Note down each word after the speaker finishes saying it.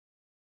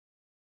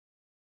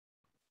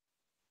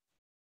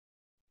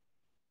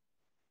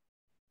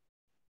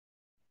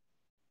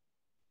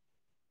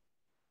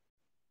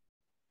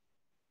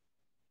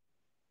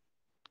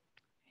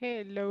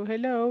Hello,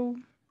 hello.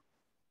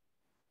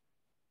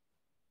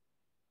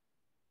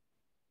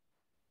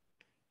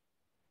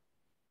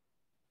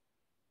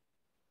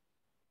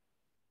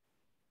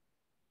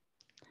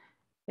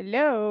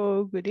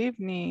 Hello, good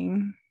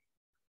evening.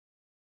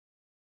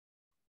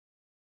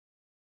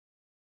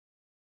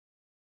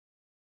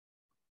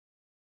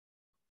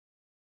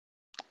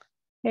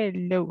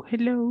 Hello,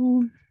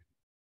 hello.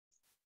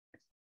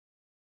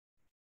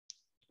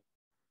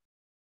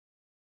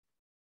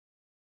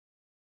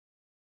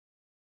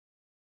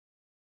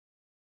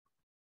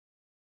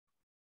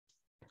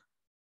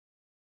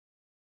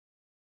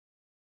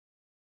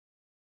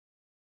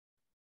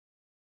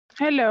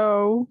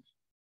 Hello.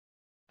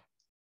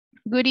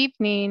 Good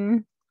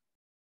evening.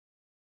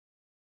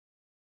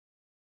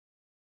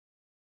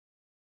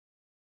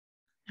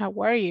 How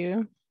are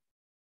you?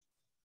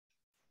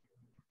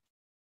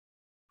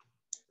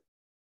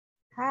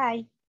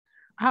 Hi,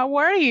 How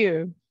are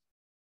you?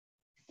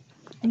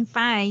 I'm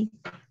fine.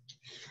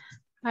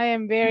 I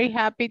am very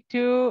happy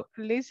to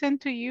listen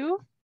to you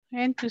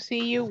and to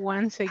see you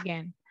once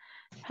again.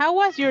 How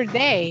was your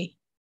day?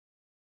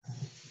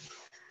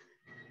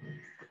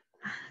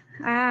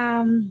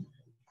 Um,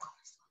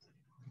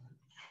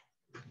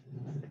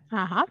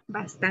 Uh-huh.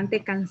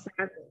 Bastante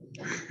cansado.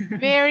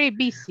 Very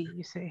busy,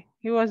 you say.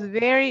 He was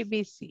very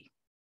busy.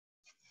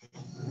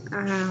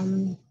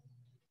 Um,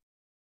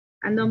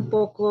 Ando un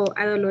poco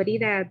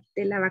adolorida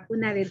de la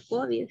vacuna del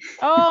COVID.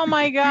 Oh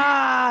my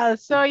God.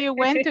 So you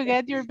went to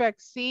get your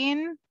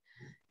vaccine?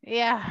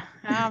 Yeah.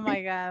 Oh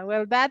my God.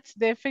 Well, that's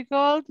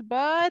difficult,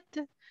 but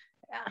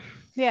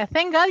yeah,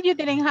 thank God you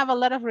didn't have a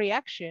lot of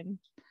reaction.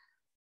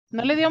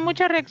 ¿No le dio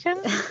mucha reacción?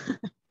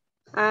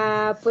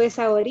 Pues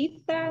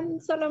ahorita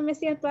solo me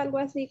siento algo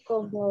así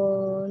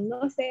como,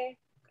 no sé,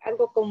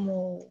 algo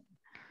como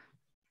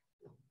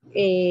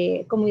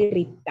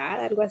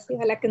irritada, algo así.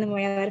 Ojalá que no me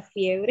vaya a dar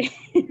fiebre.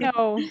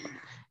 No.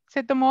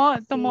 ¿Se tomó,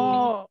 Sí.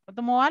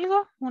 tomó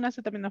algo? ¿Un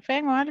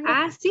acetaminofén o algo?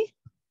 Sí,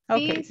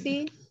 Okay,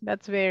 sí,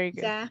 that's very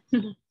good. ya.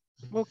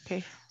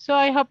 Okay, so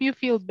I hope you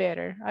feel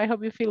better. I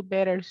hope you feel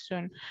better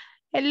soon.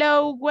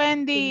 Hello, Sí.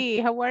 Wendy.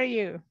 How are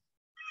you?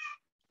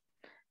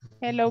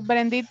 Hello,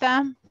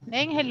 Brendita.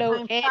 And hello,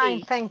 I'm fine,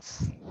 Eddie. thanks.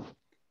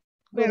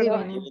 Good We're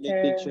evening.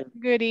 going,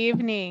 good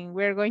evening.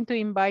 We're going to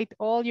invite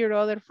all your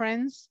other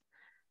friends.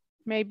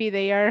 Maybe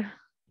they're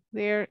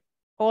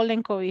all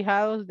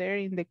encobijados. They're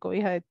in the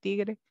cobija de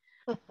tigre.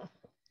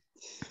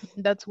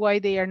 That's why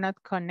they are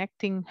not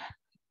connecting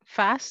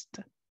fast.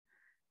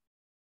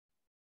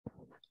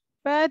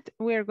 But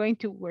we're going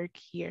to work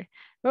here.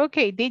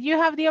 Okay, did you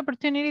have the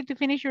opportunity to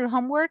finish your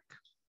homework?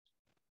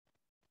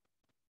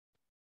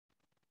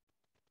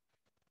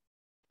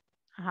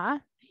 Uh-huh.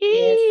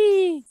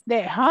 Yes.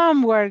 The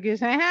homework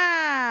is,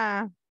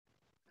 Yes,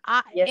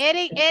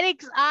 teacher.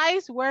 Eric's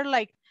eyes were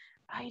like,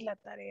 ay, la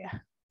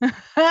tarea.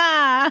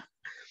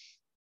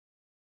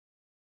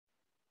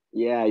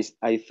 Yeah,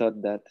 I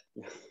thought that.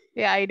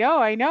 Yeah,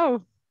 I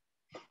know.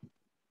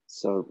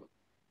 So,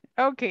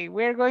 Okay,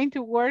 we're going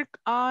to work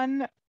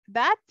on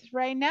that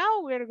right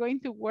now. We're going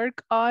to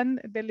work on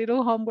the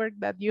little homework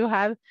that you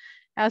have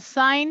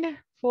assigned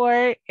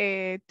for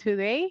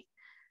today.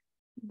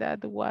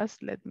 That was,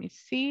 let me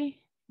see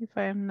if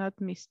I am not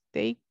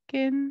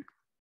mistaken.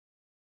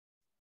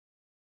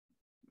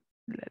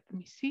 Let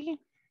me see.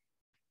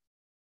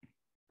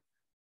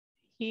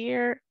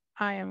 Here,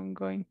 I am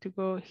going to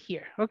go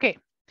here. Okay,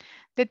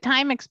 the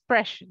time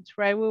expressions,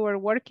 right? We were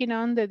working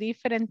on the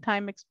different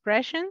time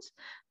expressions.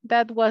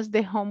 That was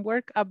the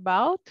homework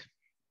about.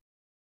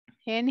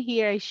 And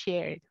here I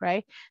share it,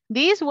 right?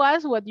 This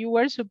was what you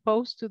were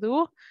supposed to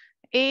do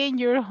in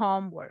your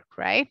homework,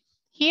 right?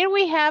 Here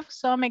we have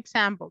some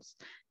examples.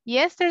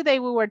 Yesterday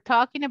we were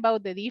talking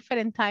about the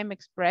different time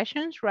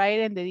expressions, right?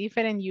 And the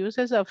different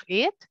uses of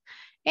it.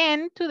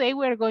 And today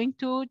we're going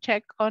to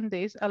check on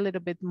this a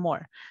little bit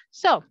more.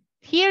 So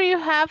here you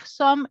have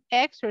some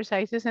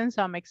exercises and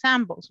some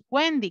examples.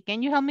 Wendy,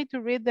 can you help me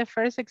to read the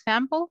first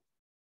example?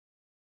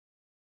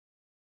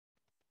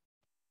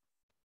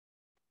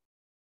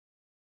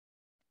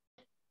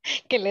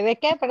 ¿Que le dé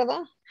qué,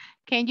 perdón?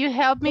 Can you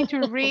help me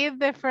to read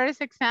the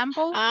first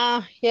example?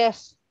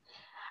 Yes.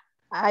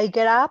 I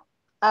get up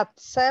at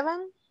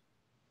 7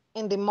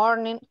 in the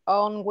morning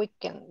on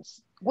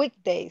weekdays.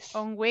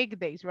 On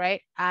weekdays,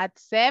 right? At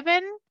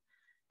 7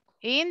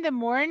 in the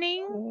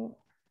morning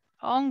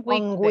on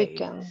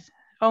weekdays.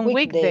 On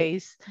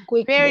weekdays.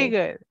 Very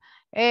good.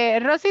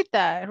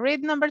 Rosita,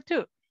 read number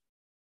 2.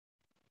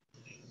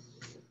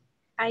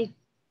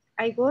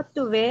 I go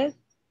to bed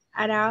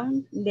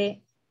around the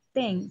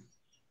 10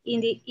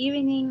 in the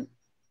evening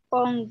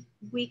on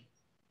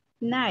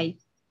weeknight.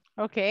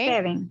 Okay.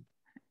 7.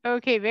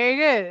 Okay, very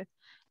good.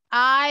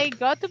 I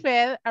go to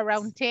bed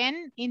around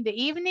 10 in the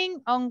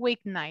evening on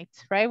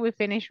weeknights, right? We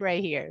finish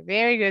right here.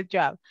 Very good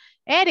job.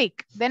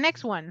 Eric, the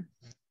next one.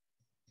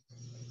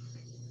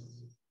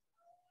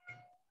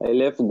 I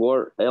left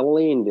work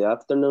early in the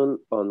afternoon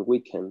on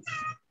weekends.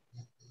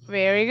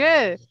 Very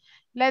good.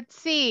 Let's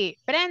see.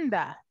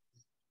 Brenda.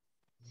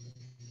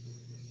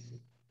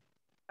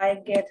 I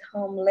get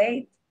home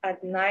late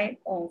at night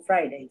on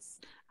Fridays.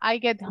 I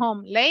get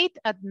home late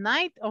at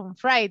night on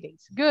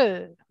Fridays.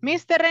 Good.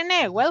 Mr.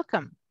 Rene,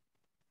 welcome.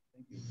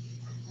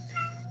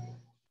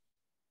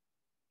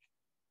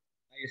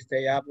 I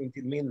stay up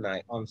until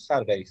midnight on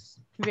Saturdays.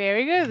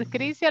 Very good.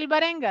 Crisi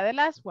Alvarenga, the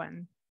last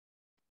one.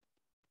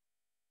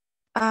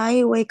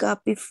 I wake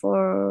up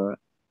before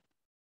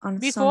on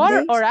Before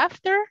Sundays or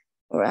after?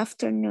 or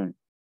afternoon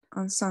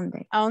on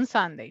Sunday. On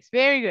Sundays.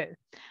 Very good.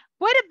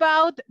 What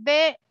about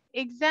the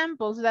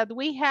examples that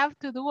we have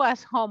to do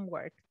as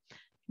homework?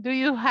 Do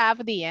you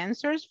have the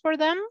answers for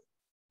them?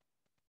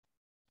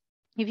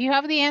 If you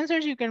have the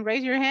answers, you can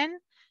raise your hand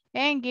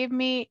and give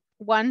me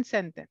one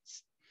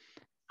sentence.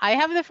 I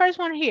have the first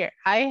one here.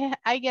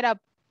 I get up.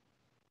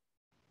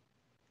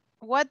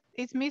 What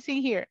is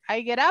missing here?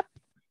 I get up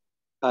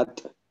at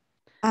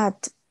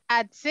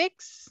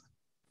 6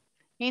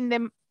 in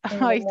the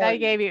I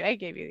gave you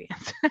the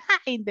answer.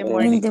 In the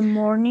morning. In the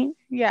morning.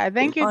 Yeah,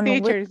 thank you, on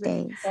teachers.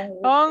 Weekdays.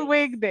 On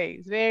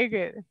weekdays. Very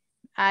good.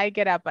 I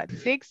get up at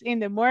 6 in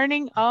the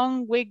morning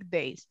on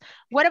weekdays.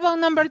 What about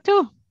number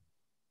 2?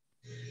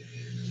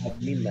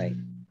 At midnight.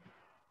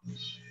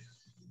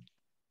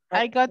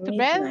 I go to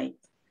bed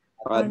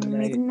At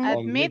midnight.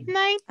 at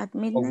midnight. At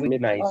On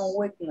midnight.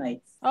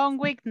 weeknights. On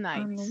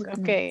weeknights.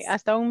 Ok,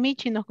 hasta un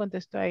Michi nos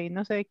contestó ahí.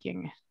 No sé de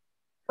quién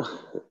es.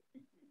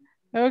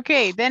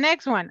 Okay, the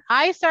next one.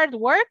 I start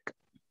work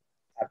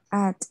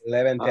At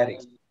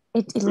 11:30.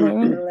 at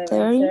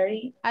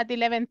 11:30 at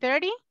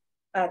 11:30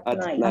 At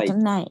night. at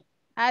night.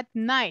 at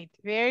night.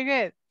 Very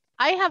good.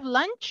 I have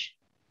lunch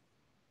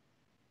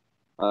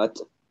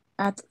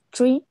At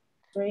 3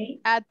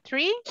 at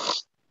 3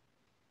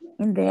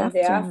 in the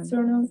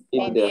afternoon.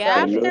 in the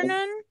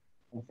afternoon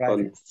On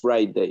Friday. on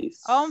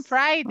Fridays. on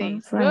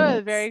Fridays. Good,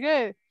 Fridays. very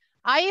good.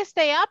 I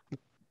stay up.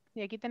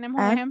 Y aquí tenemos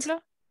un At-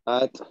 ejemplo.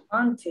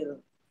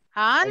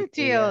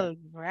 Until.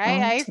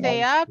 Right? I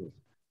stay up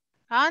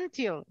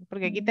until.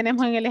 Porque aquí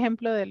tenemos en el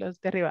ejemplo de los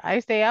de arriba. I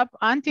stay up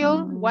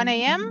until 1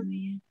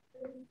 a.m.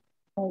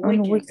 On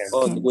On weekends.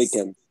 On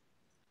weekend.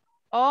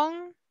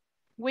 on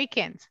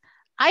weekends.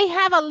 I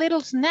have a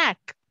little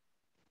snack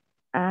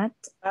At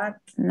At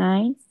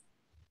 9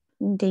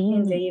 in the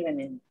in the evening.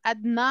 evening.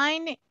 at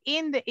 9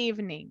 in the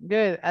evening.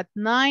 Good. At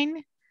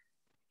 9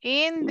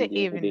 in the the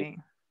evening.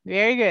 evening.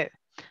 Very good.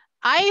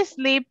 I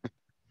sleep.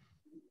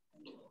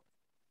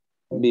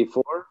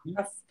 Before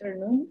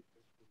Afternoon.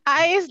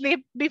 I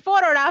sleep before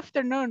or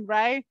afternoon,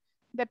 right?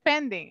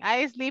 Depending.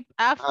 I sleep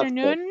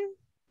afternoon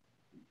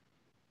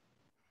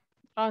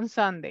on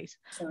Sundays.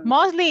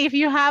 Mostly if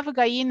you have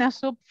gallina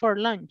soup for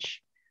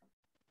lunch.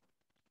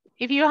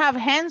 If you have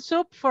hen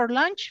soup for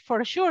lunch,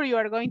 for sure you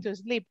are going to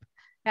sleep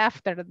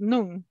after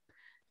noon.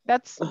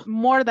 That's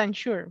more than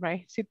sure,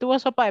 right? Si tuvo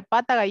sopa de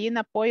pata,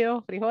 gallina,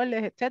 pollo,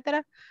 frijoles,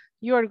 etc.,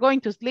 you are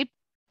going to sleep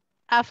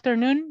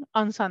afternoon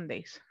on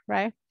Sundays,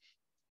 right?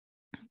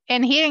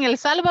 And here in El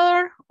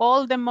Salvador,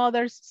 all the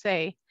mothers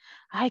say,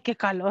 ay, qué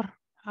calor,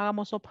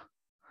 hagamos sopa.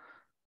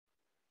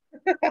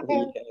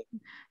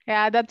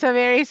 Yeah, that's a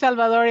very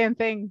Salvadorian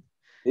thing.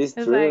 it's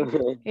It's true.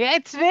 like, yeah,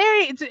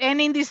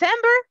 and in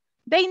December,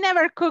 they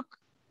never cook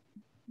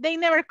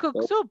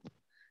Nope. soup.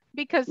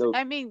 Because, Nope.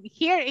 I mean,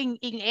 here in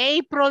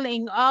April,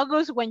 in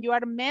August, when you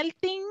are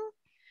melting,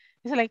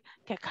 it's like,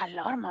 qué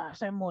calor, ma,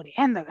 estoy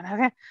muriendo.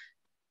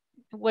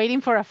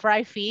 Waiting for a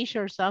fried fish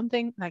or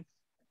something, like,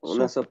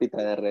 Una soup. sopita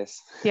de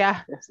res.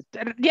 Yeah,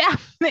 yeah,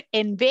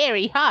 and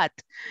very hot.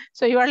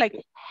 So you are like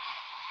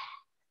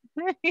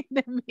in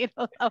the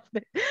middle of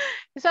the...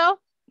 So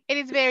it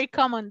is very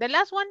common. The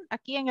last one,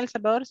 aquí en El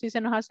Salvador, sí se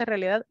nos hace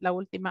realidad la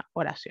última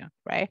oración,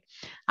 right?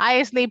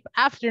 I sleep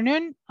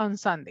afternoon on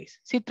Sundays.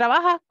 Si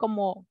trabaja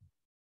como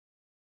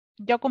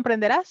yo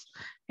comprenderás,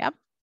 yeah,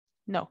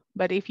 no.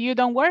 But if you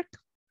don't work,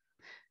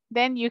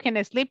 then you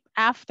can sleep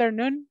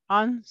afternoon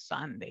on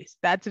Sundays.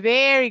 That's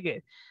very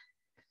good.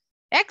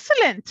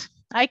 Excellent.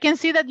 I can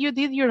see that you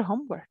did your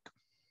homework.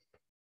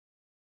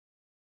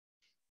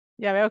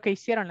 Ya veo que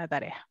hicieron la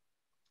tarea.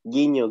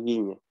 Guiño,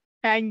 guiño.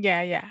 And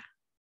yeah,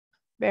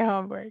 the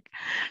homework.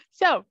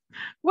 So,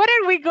 what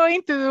are we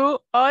going to do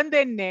on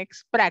the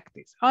next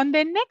practice? On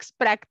the next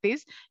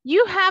practice,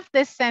 you have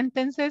the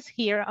sentences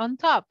here on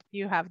top.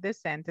 You have the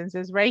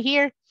sentences right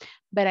here,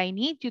 but I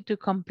need you to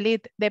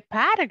complete the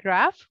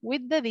paragraph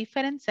with the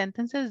different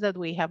sentences that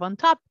we have on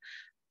top.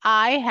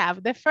 I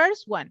have the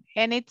first one,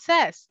 and it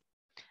says,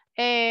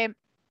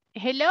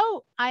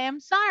 hello, I am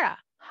Sarah.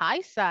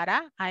 Hi,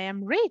 Sarah, I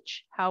am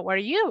Rich. How are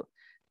you?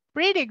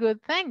 Pretty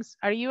good, thanks.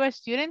 Are you a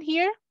student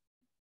here?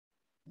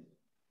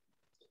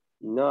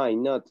 No,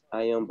 I'm not.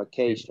 I am on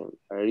vacation.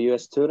 Are you a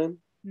student?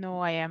 No,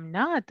 I am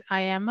not.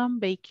 I am on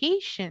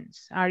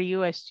vacations. Are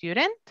you a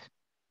student?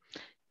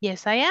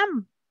 Yes, I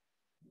am.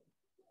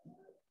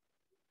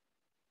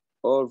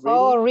 Oh, really?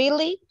 Oh,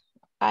 really?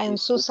 I'm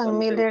Is Susan Susan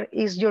Miller.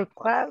 Is your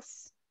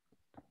class?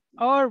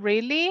 Oh,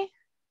 really?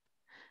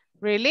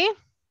 Really?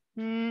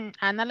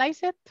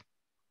 Analyze it.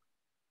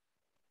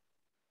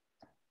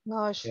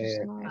 No, she's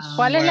not.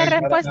 ¿Cuál es la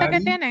Well, respuesta que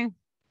Daddy. tienen?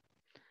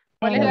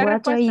 ¿Cuál es And la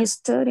what are you respuesta?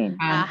 studying?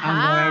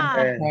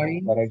 Ajá.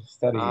 What are you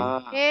studying?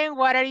 And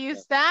what are you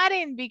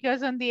studying?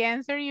 Because on the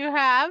answer you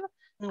have,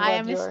 I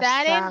am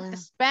studying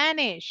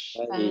Spanish.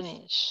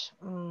 Spanish.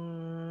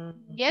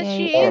 Yes, Okay,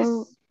 she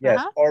is.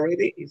 Yes,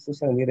 already is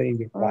Susan Miller in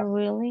your class. Oh,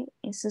 really?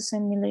 Is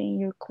Susan Miller in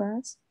your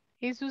class?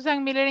 Is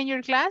Susan Miller in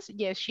your class?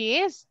 Yes, she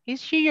is.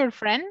 Is she your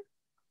friend?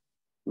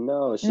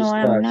 No, she's No,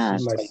 not. I'm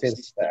She's not. my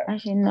sister.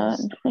 Actually, no,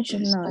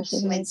 she's not.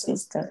 She's my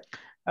sister.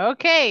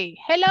 Okay.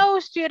 Hello,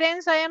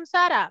 students. I am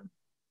Sarah.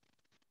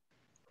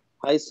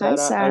 Hi, Hi, Sarah. I'm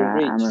Sarah.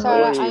 Rich. I'm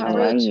How are Rich. you? How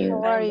are you?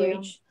 How are I'm you?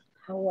 Rich.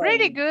 How are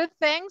Pretty you? good,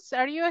 thanks.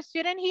 Are you a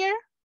student here?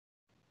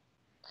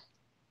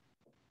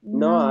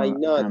 No, I'm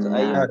not. I'm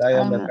I am not. I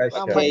am I'm a a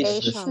On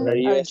vacation. vacation. Are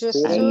you Are a you a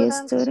student? Are you a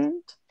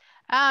student?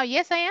 student?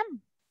 Yes, I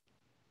am.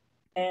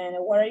 And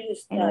what are you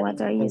And what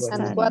studying? are you And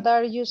studying? what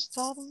are you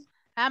studying?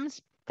 I'm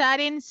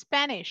studying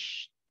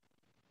Spanish.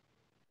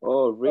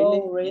 Oh,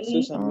 really? Oh, really? Is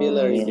Susan Oh,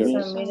 Miller in your really?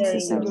 Susan Miller in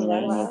Susan your Miller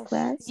in your class?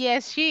 class?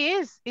 Yes, she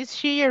is. Is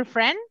she your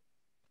friend?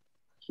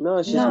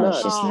 No, she's No, not.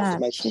 she's She's No. not.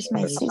 my She's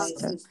my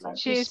sister. sister.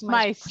 She's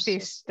my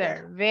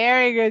sister.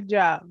 Very good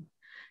job.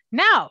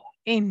 Now,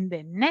 in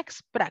the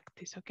next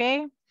practice,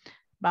 okay?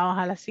 Vamos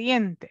a la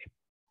siguiente.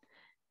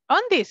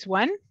 On this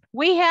one,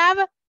 we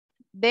have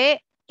the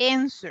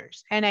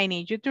answers, and I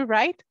need you to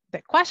write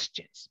the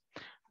questions.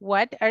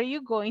 What are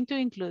you going to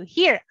include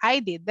here? I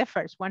did the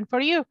first one for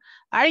you.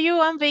 Are you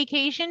on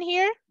vacation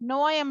here?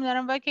 No, I am not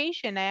on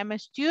vacation. I am a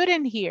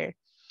student here.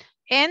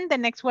 And the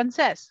next one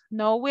says,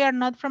 no, we are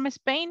not from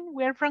Spain.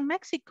 We are from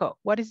Mexico.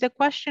 What is the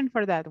question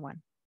for that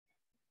one?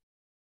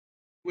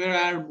 Where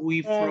are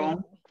we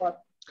from?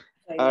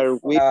 Are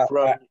we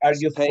from Are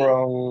you Spain?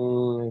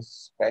 from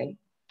Spain?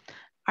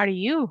 Are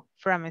you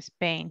from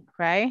Spain,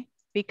 right?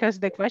 Because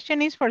the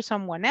question is for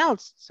someone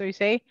else. So you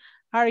say,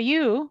 are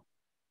you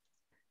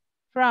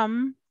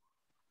from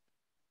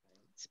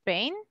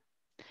Spain?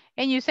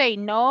 And you say,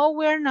 no,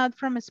 we're not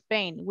from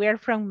Spain. We're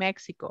from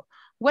Mexico.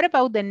 What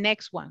about the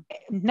next one?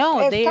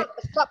 No, they...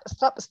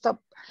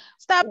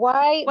 Stop.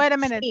 Why? Wait a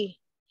minute. Sí.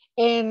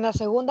 En la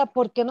segunda,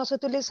 ¿por qué no se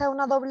utiliza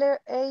una doble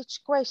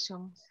H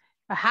question? Si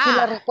la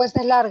Ajá. respuesta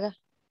es larga.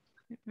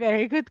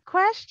 Very good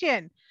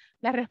question.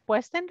 La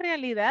respuesta en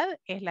realidad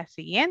es la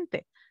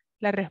siguiente.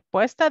 La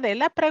respuesta de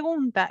la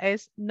pregunta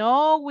es,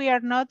 no, we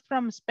are not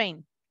from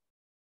Spain.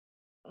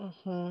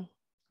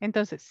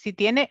 Entonces, si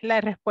tiene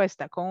la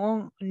respuesta con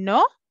un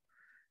no,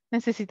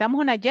 necesitamos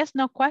una yes,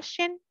 no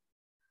question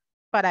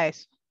para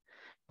eso.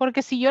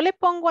 Porque si yo le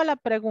pongo a la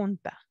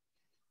pregunta,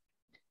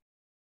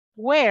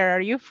 where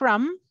are you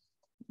from?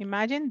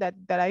 Imagine that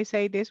I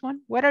say this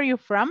one. Where are you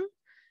from?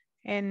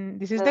 And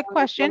this is the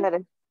question.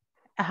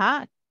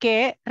 Ajá.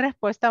 ¿Qué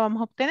respuesta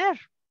vamos a obtener?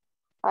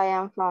 I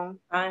am from.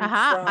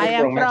 Ajá. I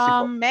am Mexico.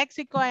 from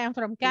Mexico. I am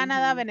from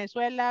Canada,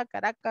 Venezuela,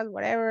 Caracas,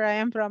 whatever. I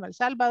am from El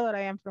Salvador.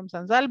 I am from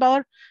San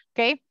Salvador.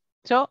 Okay.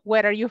 So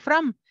where are you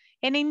from?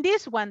 And in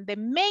this one, the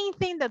main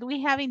thing that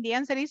we have in the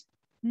answer is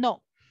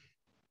no.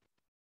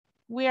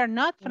 We are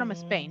not from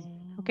Spain.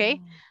 Okay.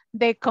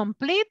 The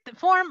complete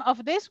form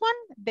of this one,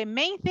 the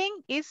main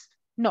thing is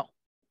no.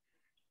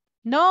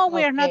 No,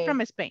 we are not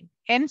from Spain.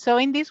 And so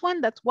in this one,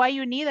 that's why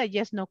you need a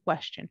yes, no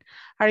question.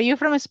 Are you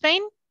from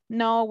Spain?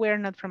 No, we're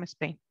not from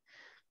Spain.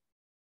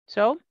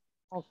 So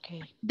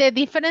the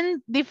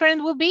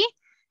different will be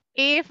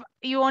if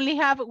you only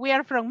have, we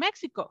are from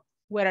Mexico.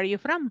 Where are you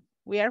from?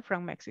 We are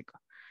from Mexico.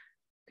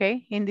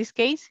 Okay, in this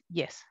case,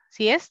 yes.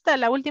 Si esta,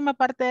 la última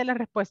parte de la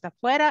respuesta,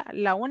 fuera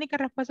la única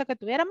respuesta que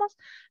tuviéramos,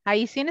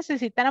 ahí sí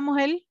necesitáramos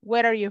el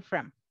where are you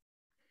from.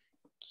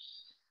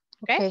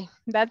 Okay,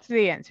 that's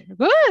the answer.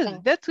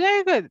 Good, that's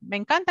very good. Me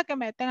encanta que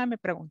me detengan mi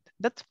pregunta.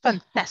 That's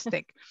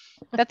fantastic.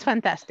 That's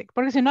fantastic.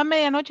 Porque si no a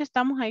medianoche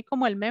estamos ahí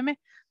como el meme,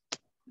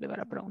 le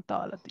hubiera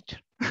preguntado a la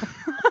teacher.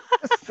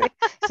 Sí.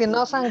 Si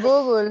no usan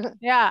Google.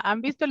 Ya,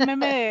 ¿han visto el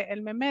meme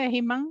de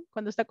He-Man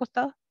cuando está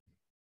acostado?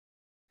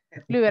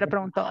 Le hubiera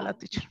preguntado a la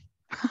teacher.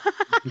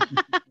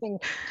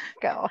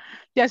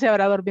 Ya se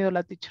habrá dormido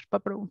la teacher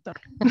para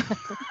preguntarle.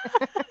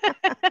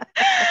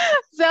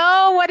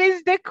 So, what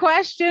is the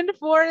question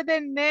for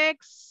the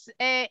next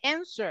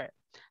answer?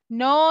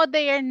 No,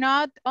 they are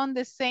not on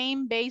the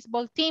same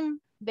baseball team.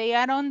 They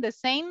are on the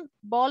same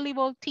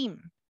volleyball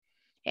team.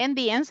 And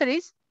the answer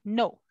is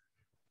no.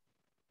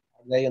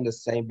 Are they on the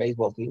same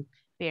baseball team?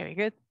 Very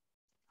good.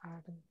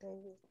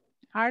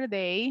 Are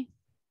they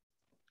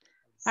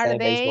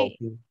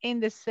in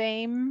the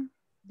same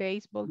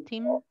baseball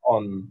team?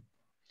 On.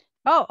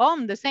 Oh,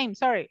 on the same,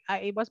 sorry.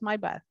 It was my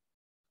bad.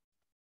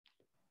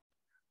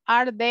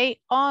 Are they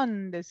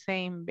on the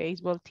same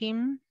baseball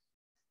team?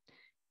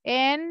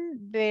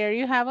 And there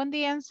you have on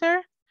the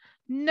answer.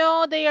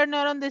 No, they are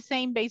not on the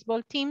same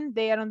baseball team.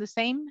 They are on the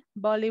same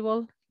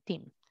volleyball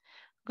team.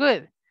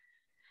 Good.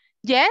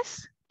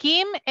 Yes,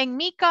 Kim and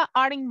Mika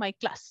are in my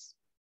class.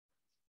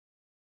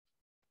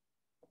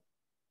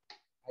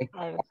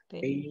 Are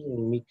they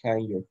and Mika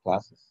in your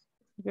classes?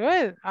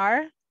 Good.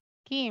 Are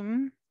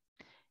Kim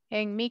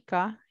and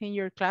Mika in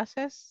your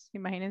classes?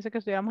 Imagínense que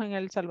estuviéramos en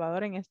El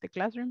Salvador en este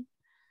classroom.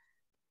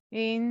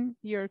 In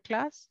your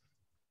class.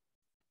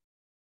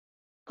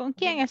 ¿Con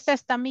quién está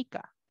esta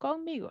Mica?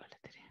 Conmigo.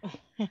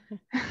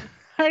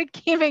 Are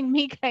Kim and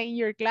Mika in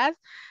your class?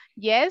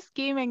 Yes,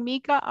 Kim and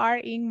Mika are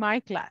in my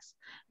class.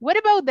 What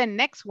about the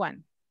next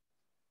one?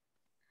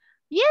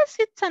 Yes,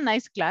 it's a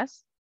nice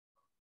class.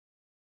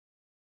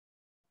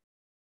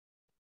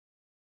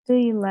 Do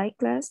you like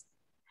class?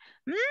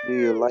 Do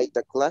you like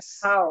the class?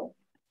 How?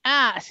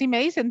 Si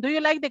me dicen, do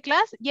you like the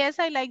class? Yes,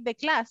 I like the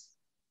class.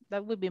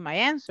 That would be my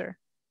answer.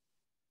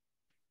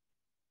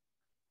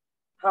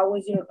 How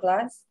is your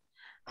class?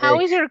 How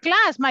is your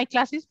class? My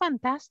class is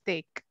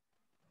fantastic.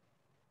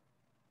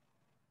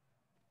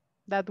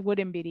 That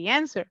wouldn't be the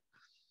answer.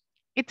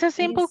 It's a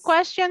simple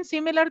question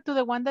similar to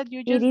the one that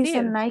you just did. It is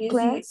a nice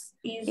class.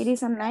 It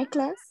is a nice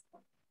class.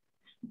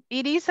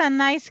 It is a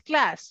nice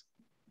class.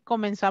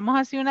 Comenzamos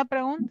así una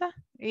pregunta.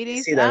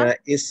 Is it a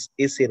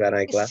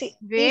nice class?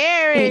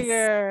 Very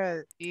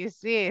good. Is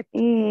it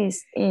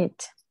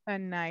a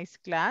nice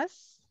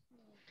class?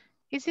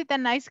 Is it a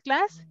nice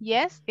class?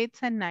 Yes,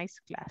 it's a nice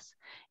class.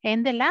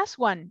 And the last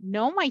one.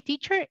 No, my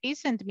teacher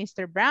isn't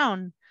Mr.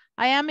 Brown.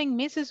 I am in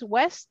Mrs.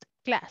 West's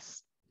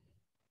class.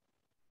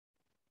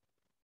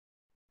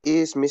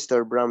 Is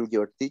Mr. Brown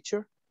your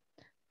teacher?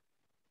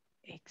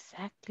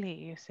 Exactly.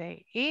 You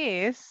say,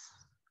 is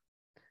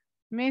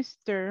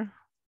Mr.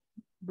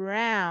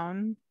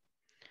 Brown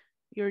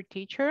your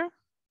teacher?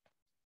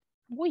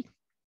 Uy.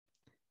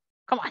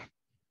 Come on.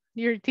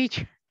 Your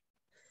teacher.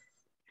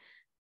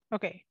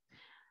 Okay.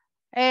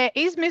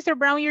 Is Mr.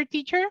 Brown your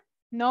teacher?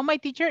 No, my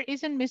teacher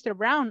isn't Mr.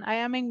 Brown.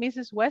 I am in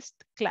Mrs. West's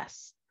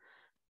class.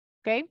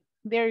 Okay,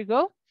 there you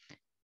go.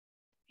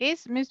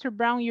 Is Mr.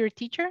 Brown your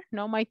teacher?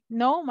 No, my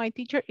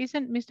teacher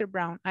isn't Mr.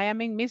 Brown. I am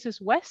in Mrs.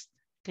 West's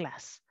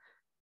class.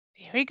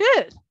 Very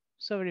good.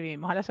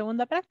 Sobrevivimos a la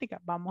segunda práctica.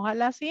 Vamos a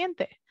la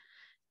siguiente.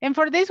 And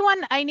for this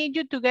one, I need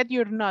you to get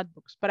your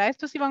notebooks. Para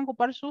esto sí van a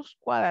ocupar sus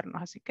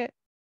cuadernos, así que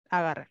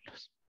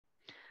agárrenlos.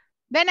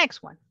 The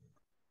next one.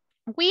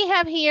 We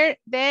have here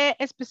the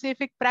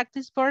specific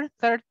practice for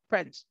third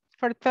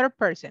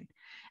person.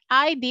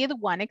 I did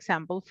one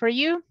example for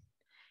you,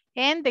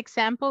 and the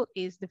example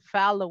is the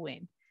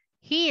following.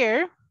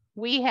 Here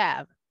we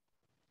have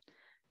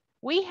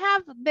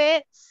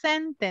the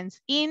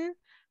sentence in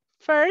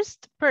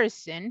first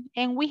person,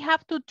 and we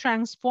have to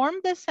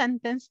transform the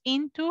sentence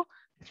into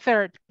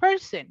third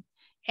person.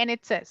 And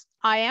it says,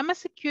 I am a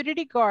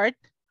security guard.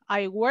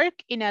 I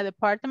work in a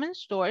department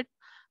store.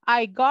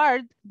 I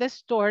guard the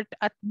store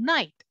at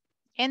night.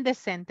 And the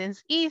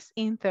sentence is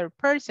in third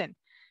person.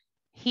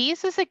 He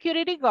is a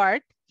security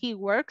guard. He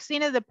works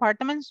in a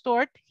department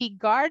store. He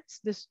guards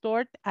the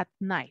store at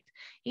night.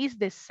 It's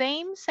the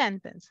same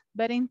sentence,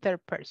 but in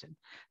third person.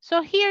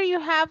 So here you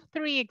have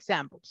 3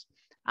 examples.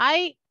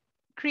 I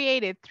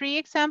created 3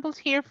 examples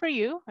here for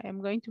you. I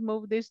am going to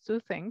move these 2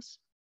 things.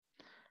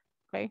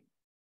 Okay.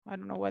 I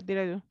don't know what did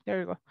I do. There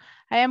you go.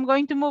 I am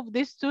going to move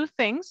these 2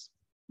 things,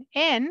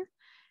 and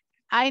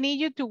I need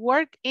you to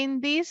work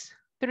in these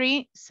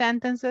 3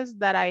 sentences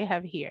that I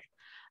have here.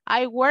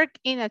 I work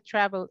in a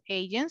travel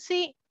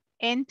agency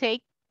and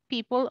take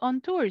people on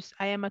tours.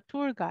 I am a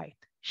tour guide.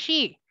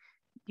 She,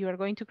 you are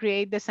going to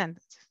create the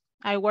sentences.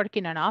 I work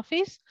in an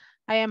office.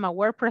 I am a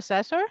word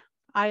processor.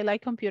 I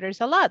like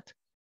computers a lot.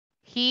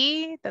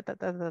 He,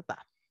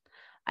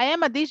 I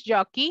am a disc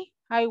jockey.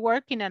 I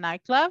work in a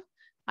nightclub.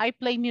 I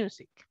play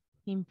music.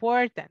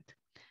 Important.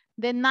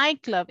 The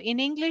nightclub in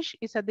English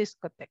is a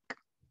discotheque.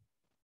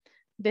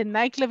 The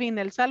nightclub in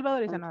El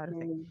Salvador is another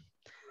thing.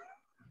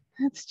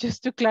 That's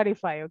just to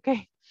clarify,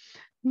 okay?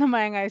 No me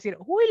van a decir,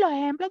 uy, los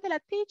ejemplos de la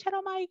teacher,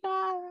 oh my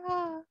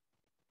God.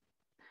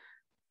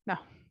 No.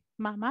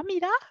 Mamá,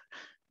 mira.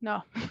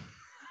 No.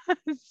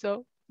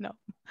 So, no.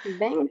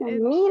 Venga,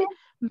 mire.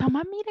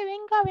 Mamá, mire,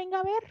 venga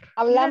a ver.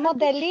 Hablamos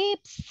de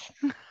lips.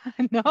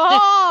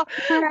 No,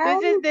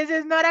 this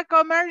is not a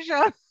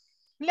commercial.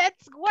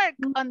 Let's work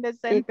on the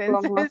sentences.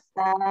 ¿Cómo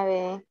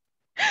sabe?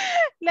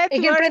 Let's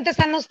 ¿En qué enfrente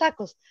están los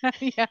tacos?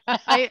 Yeah,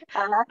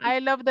 I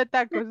love the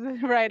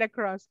tacos right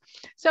across.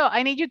 So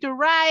I need you to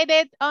write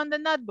it on the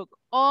notebook.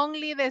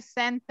 Only the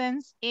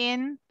sentence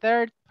in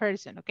third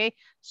person, okay?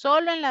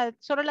 Solo la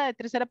de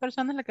tercera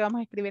persona es la que vamos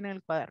a escribir en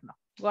el cuaderno.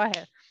 Go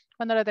ahead.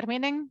 Cuando la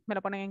terminen, me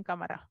la ponen en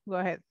cámara. Go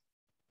ahead.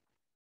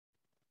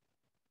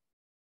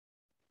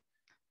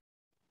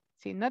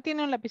 Si no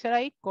tiene un lapicero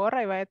ahí,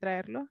 corra y vaya a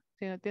traerlo.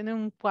 Si no tiene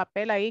un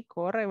papel ahí,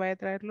 corra y vaya a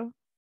traerlo.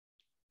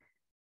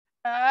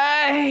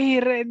 Ay,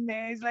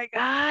 René, it's like,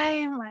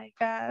 ay, my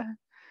God.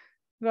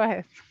 Go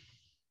ahead.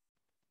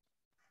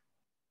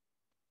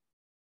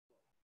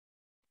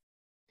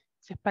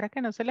 Es para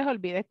que no se les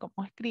olvide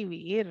cómo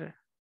escribir.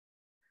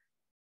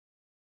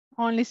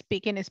 Only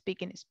speaking.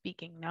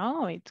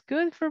 No, it's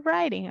good for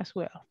writing as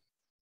well.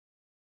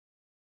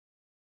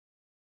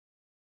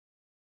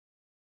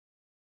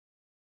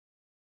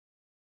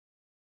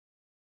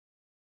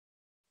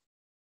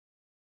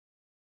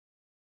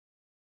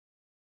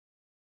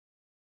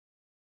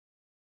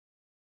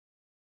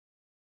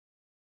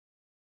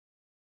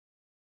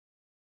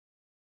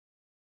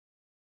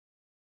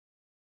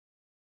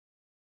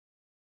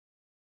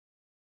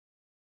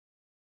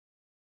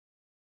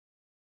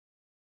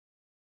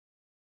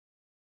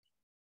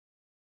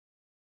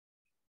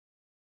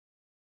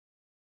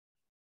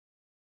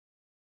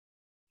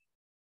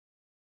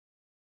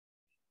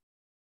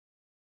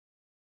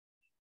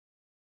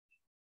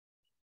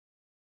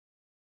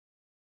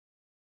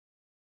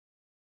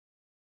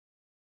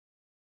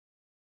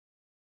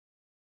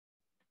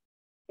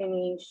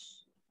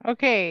 Finish.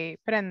 Okay,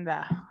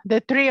 Brenda.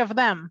 The three of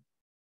them.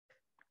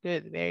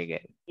 Good, very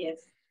good. Yes.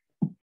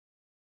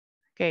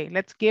 Okay,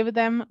 let's give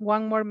them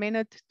one more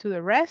minute to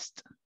the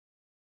rest.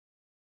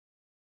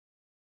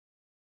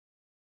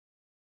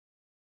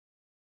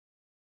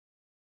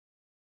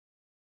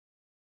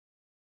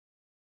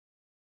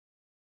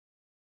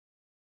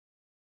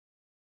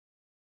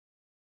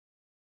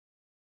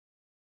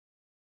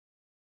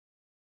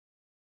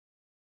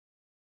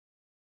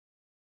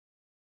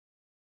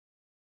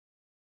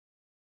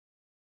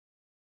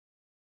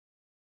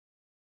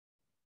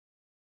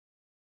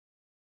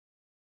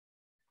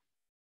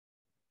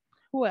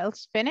 Who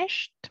else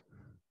finished?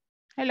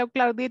 Hello,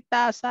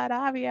 Claudita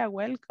Sarabia,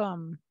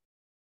 welcome.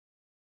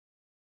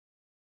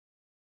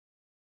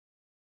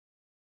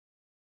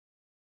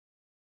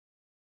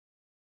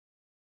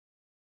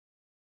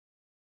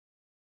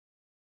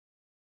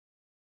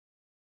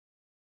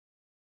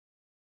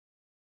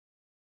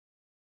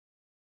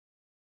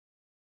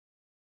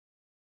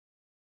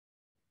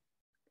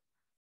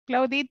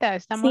 Claudita,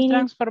 estamos Sí.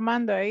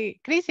 transformando ahí.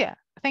 Crisia,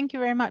 thank you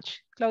very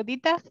much.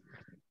 Claudita,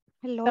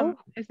 Hello.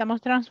 estamos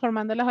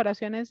transformando las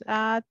oraciones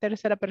a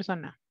tercera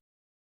persona.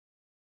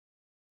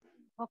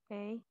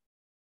 Okay.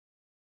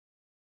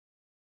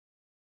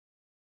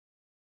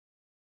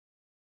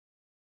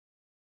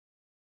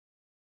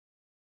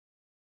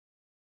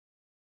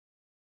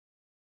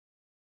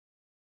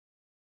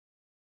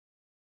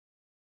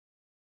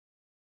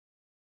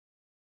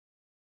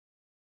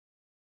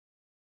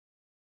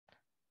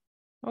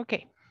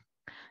 Okay.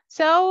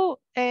 So,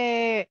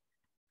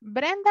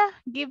 Brenda,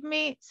 give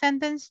me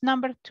sentence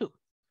number 2.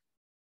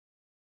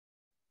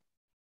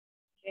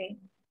 Okay.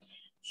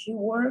 She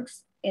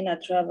works in a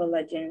travel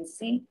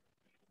agency.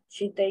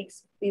 She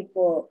takes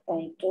people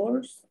on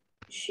tours.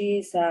 She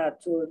is a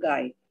tour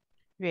guide.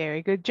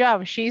 Very good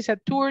job. She's a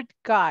tour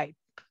guide.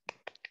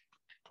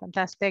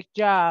 Fantastic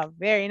job.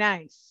 Very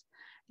nice.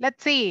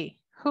 Let's see.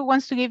 Who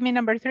wants to give me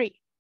number 3?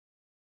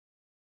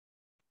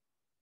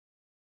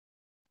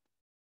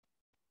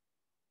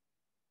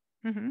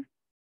 Number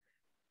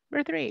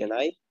 3. Can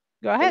I?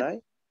 Go ahead. Can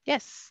I?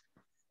 Yes.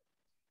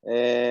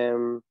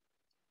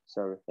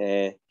 Sorry.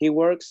 He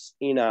works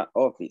in an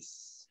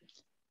office.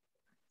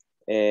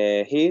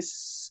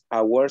 He's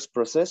a word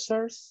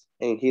processor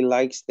and he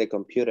likes the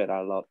computer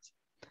a lot.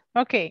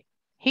 Okay.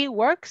 He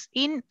works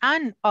in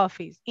an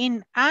office.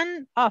 In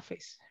an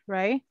office,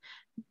 right?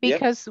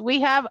 Because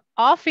we have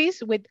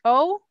office with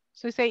O.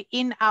 So say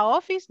in a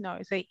office.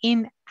 No, say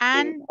in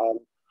an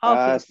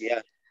office.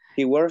 Yeah.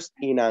 He works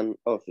in an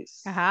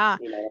office.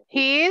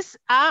 He is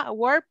a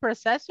word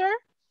processor.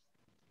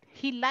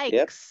 He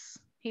likes.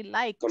 He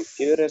likes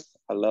computers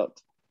a lot.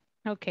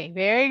 Okay,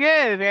 very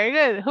good, very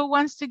good. Who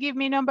wants to give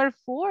me number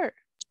 4?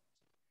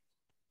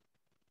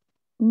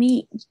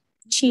 Me.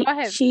 Go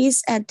ahead.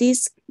 She's a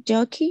disc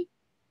jockey.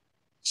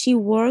 She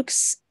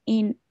works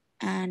in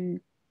a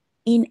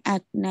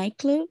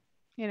nightclub.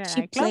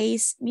 She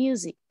plays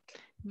music.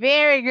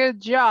 Very good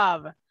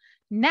job.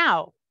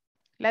 Now,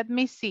 let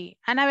me see.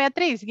 Ana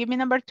Beatriz, give me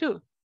number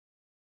 2.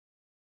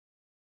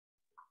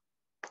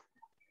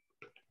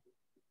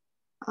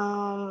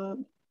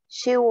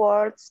 She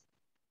works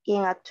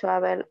in a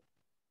travel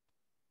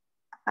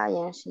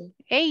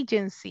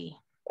agency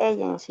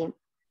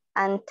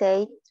and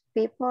takes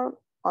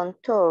people on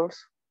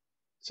tours.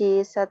 She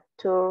is a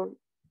tour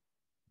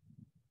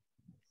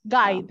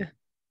guide.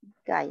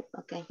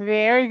 Okay.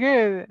 Very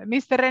good.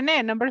 Mr.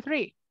 Rene, number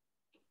 3.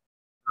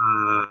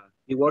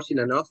 He works in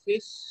an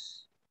office.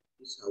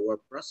 He's a word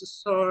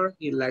processor.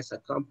 He likes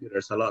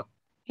computers a lot.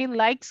 He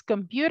likes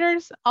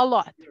computers a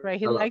lot, right?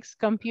 He likes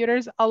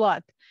computers a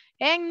lot.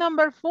 And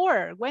number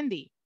 4,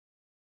 Wendy.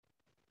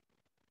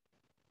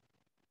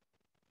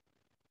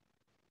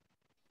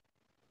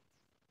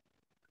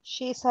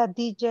 She's a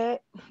disc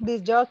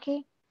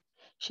jockey.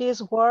 She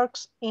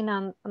works in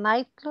a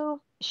nightclub.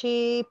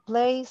 She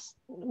plays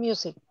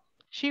music.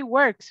 She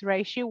works,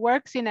 right? She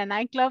works in a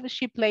nightclub.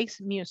 She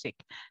plays music.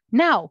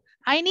 Now,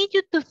 I need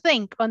you to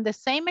think on the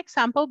same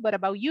example, but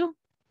about you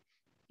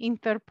in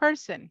third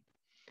person.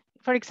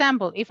 For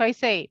example, if I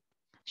say,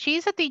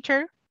 she's a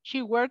teacher,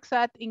 she works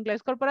at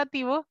Ingles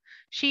Corporativo,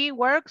 she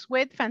works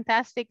with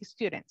fantastic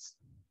students.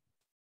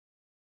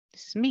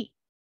 This is me,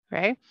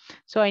 right?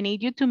 So I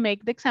need you to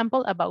make the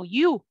example about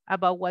you,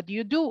 about what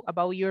you do,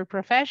 about your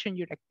profession,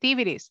 your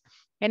activities,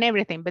 and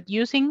everything, but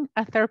using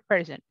a third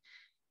person.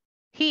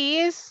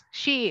 He is,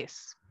 she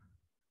is.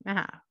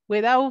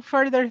 Without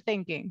further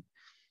thinking.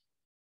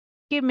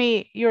 Give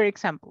me your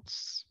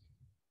examples.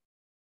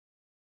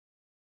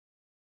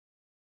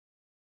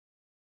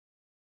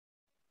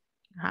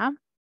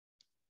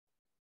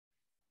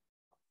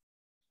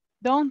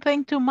 Don't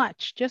think too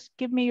much. Just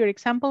give me your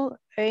example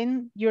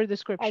in your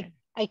description.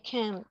 I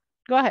can.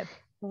 Go ahead.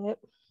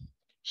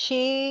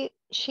 She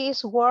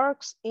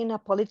works in a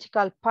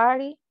political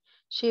party.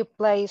 She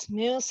plays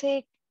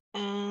music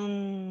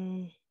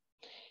and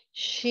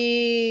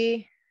she's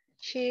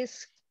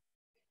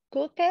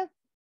cooked.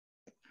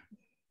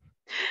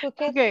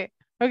 Okay.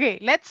 Okay,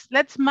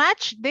 let's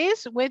match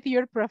this with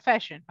your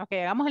profession. Okay,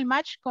 hagamos el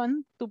match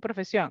con tu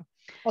profesión.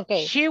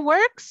 Okay. She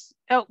works,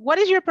 what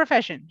is your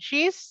profession?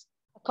 She's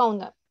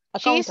Accountant.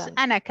 She's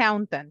an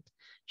accountant.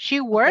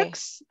 She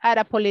works at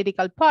a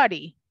political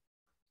party.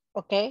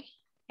 Okay.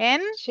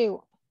 And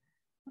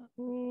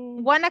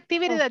one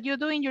activity that you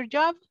do in your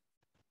job?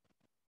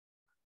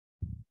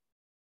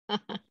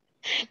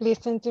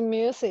 Listen to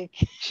music.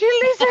 She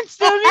listens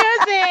to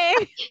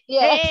music.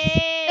 Yes.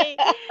 Hey,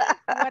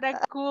 what a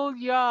cool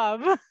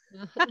job.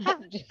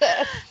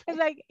 Yes. It's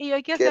like, ¿y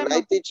hoy qué Can hacemos?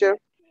 I, teacher?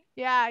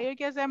 Yeah, ¿y hoy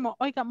qué hacemos?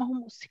 Oigamos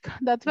música.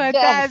 That's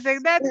fantastic.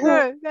 Yes. That's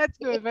good. That's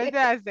good.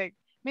 Fantastic.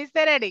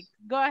 Mr. Eric,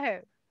 go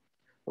ahead.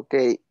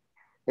 Okay.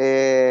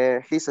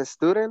 He's a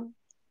student.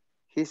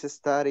 He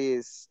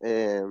studies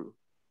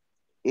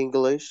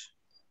English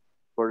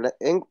for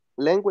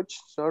language,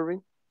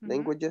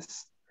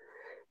 languages.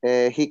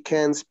 He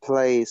can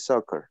play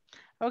soccer.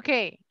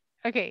 Okay,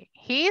 okay.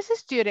 He is a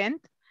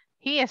student.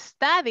 He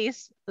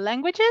studies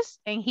languages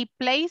and he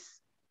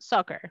plays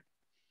soccer.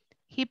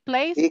 He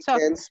plays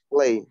soccer.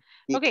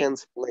 He can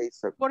play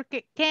soccer.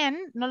 Porque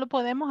can no lo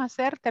podemos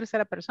hacer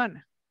tercera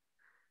persona.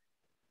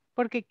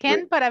 Porque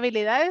can para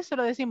habilidades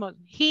solo decimos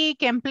he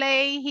can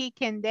play, he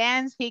can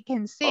dance, he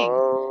can sing.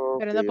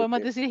 Pero no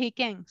podemos decir he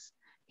can.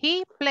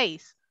 He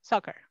plays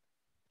soccer.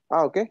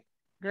 Ah, okay.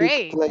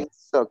 Great. He plays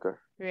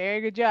soccer.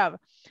 Very good job.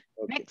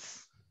 Okay.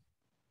 Next.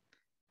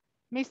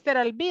 Mr.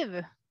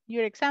 Albid,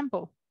 your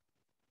example.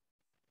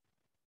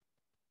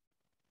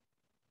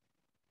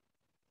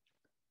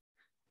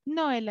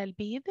 Noel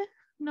Albid.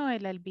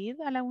 Noel Albid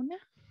a la una.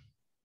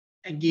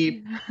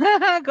 Aquí.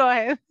 Go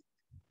ahead.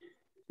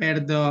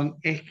 Perdón,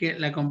 es que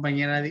la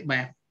compañera,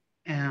 bueno,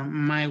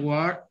 my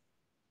work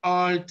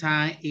all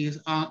time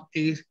is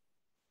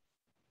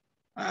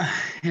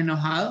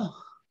enojado.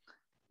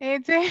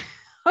 It's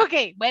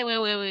okay, wait.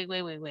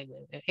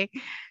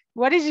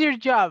 What is your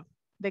job?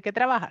 ¿De qué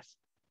trabajas?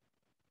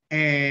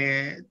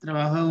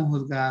 Trabajo en un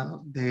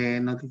juzgado de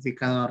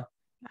notificador.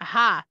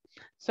 Aha.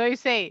 So you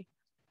say,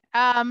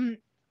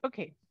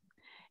 okay.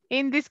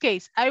 In this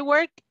case, I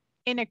work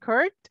in a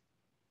court.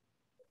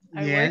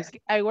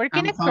 I work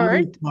in a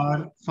court.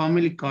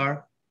 Family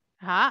court.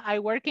 I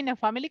work in a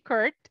family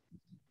court.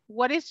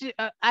 What is,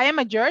 I am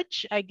a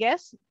judge, I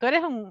guess. ¿Tú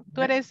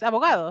eres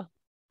abogado?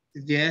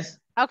 Yes.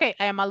 Okay,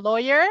 I am a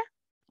lawyer.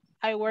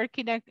 I work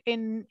in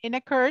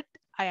a court.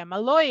 I am a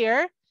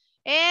lawyer.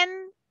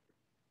 And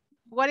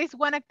what is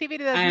one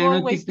activity that you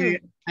always do?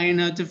 I am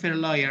not a fair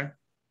lawyer.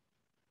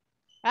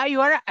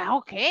 You are,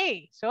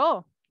 okay.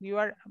 So you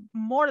are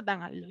more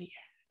than a lawyer.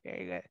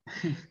 Very good.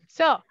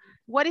 So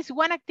what is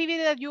one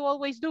activity that you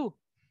always do?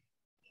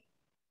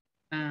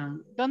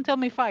 Don't tell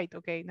me fight.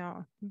 Okay,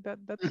 no,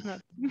 that's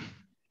not.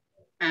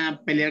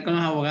 Pelear con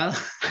los abogados.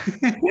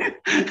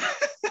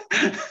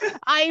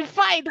 I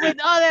fight with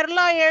other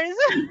lawyers.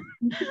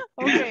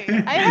 Okay,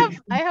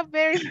 I have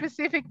very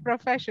specific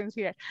professions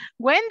here.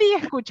 Wendy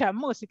escucha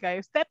música y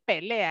usted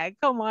pelea.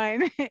 Come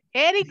on.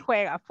 Eric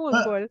juega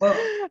fútbol.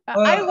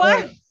 I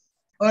want.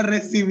 O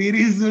recibir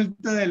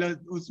insultos de los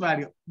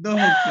usuarios. Dos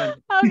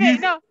opciones. Okay,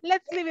 no,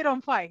 let's leave it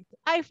on fight.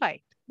 I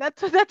fight.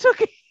 That's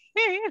okay.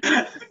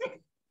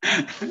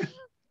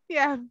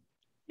 Yeah,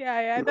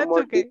 that's no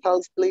more okay.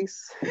 Details,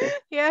 please.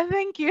 Yeah,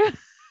 thank you.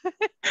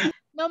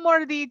 No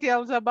more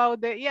details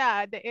about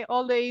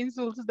all the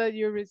insults that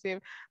you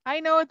receive. I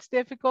know it's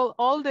difficult.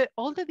 All the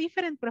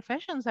different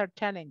professions are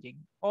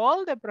challenging.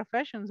 All the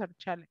professions are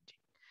challenging.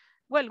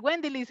 Well,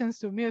 Wendy listens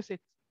to music.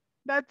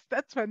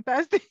 That's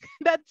fantastic.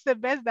 That's the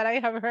best that I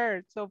have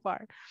heard so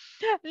far.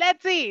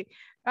 Let's see.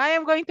 I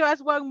am going to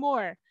ask one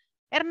more.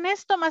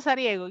 Ernesto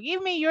Mazariego,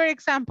 give me your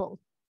example.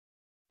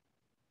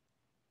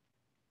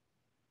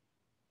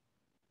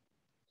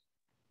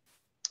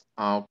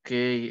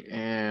 Okay.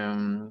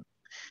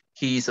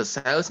 He's a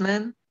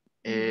salesman.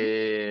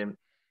 He's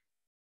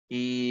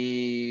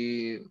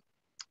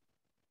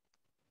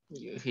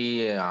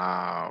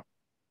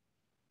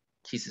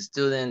a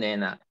student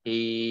and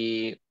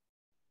he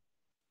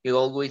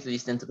always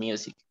listens to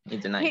music in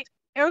the night.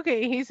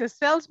 Okay, he's a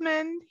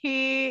salesman.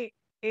 He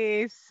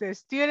is a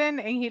student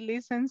and he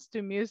listens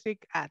to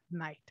music at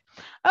night.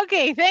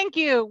 Okay, thank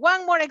you.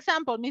 One more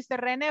example,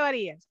 Mr. Rene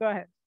Varillas. Go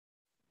ahead.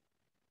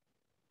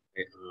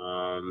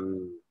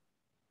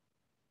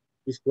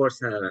 He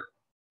works in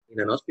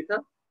an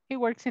hospital. He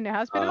works in a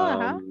hospital.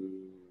 I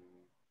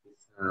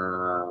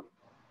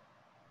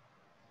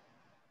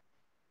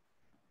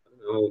don't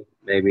know,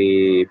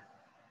 maybe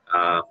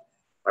a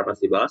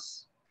pharmacy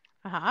boss.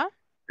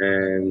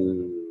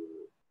 And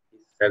he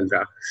sells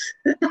drugs.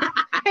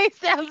 He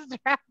sells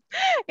drugs.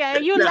 Yeah,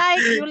 you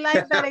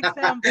like that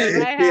example,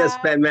 right? He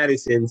spends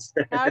medicines.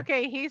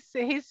 Okay, he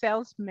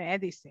sells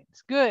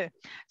medicines. Good.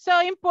 So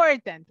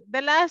important.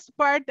 The last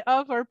part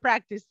of our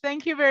practice.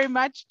 Thank you very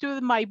much to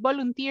my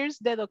volunteers,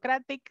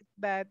 Dedocratic,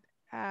 that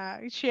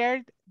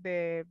shared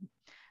the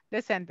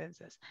the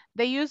sentences.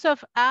 The use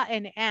of a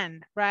and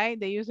an, right?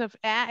 The use of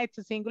a, it's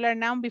a singular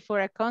noun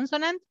before a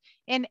consonant,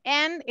 and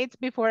an, it's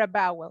before a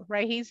vowel,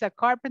 right? He's a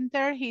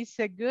carpenter, he's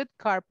a good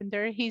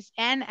carpenter, he's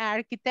an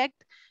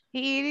architect,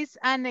 he is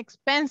an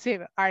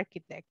expensive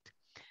architect.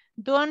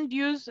 Don't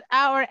use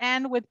a or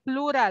an with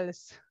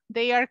plurals.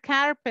 They are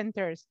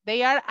carpenters.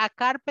 They are a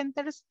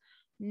carpenters.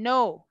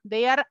 No,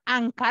 they are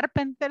an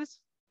carpenters.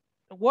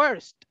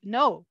 Worst,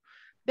 no.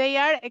 They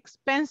are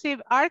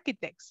expensive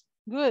architects.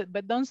 Good,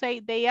 but don't say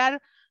they are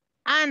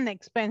an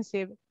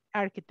expensive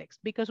architects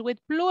because with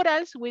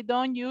plurals, we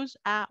don't use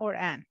a or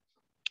an.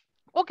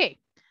 Okay,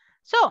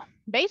 so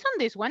based on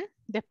this one,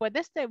 después de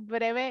este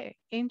breve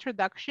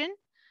introduction,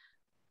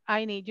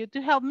 I need you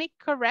to help me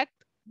correct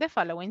the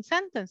following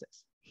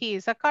sentences. He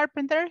is a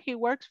carpenter. He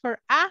works for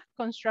a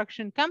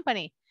construction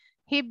company.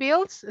 He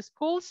builds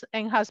schools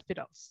and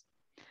hospitals.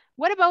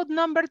 What about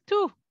number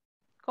 2?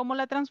 ¿Cómo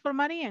la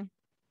transformarían?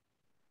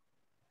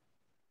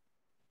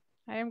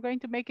 I am going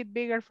to make it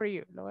bigger for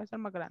you. Lo voy a hacer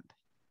más grande.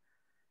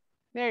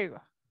 There you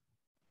go.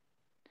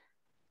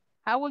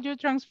 How will you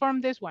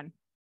transform this one?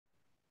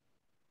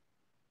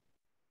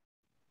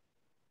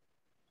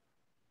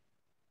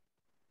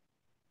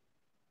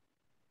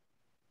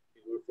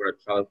 She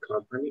works for a travel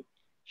company.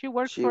 She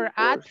works for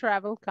a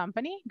travel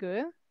company.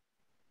 Good.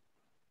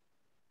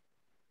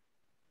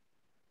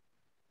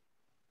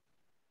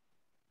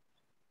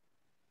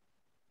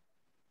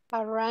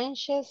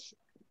 Arranges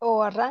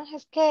o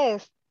arranges, ¿qué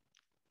es?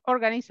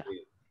 Organiza.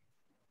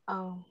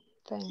 Oh,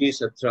 thanks.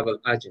 She's a travel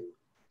agent.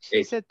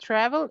 She's a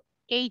travel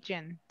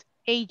agent.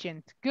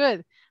 Agent.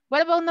 Good.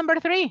 What about number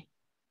 3?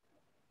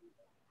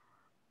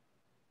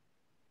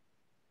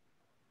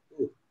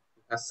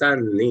 Has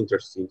an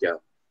interesting job.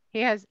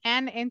 He has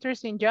an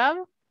interesting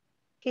job.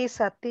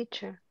 He's a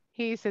teacher.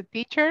 He is a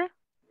teacher.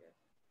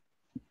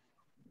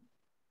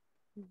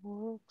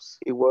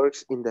 He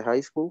works in the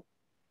high school.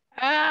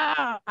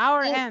 Ah,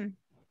 our N.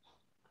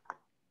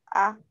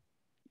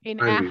 In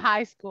a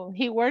high school.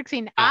 He works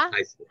in a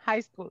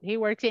high school. He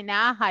works in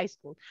a high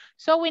school.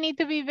 So we need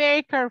to be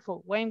very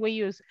careful when we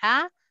use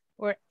a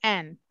or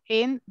an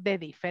in the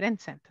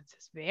different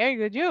sentences. Very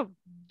good,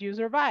 you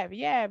survive.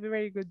 Yeah,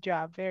 very good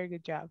job, very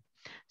good job.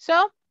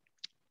 So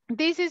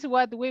this is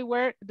what we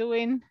were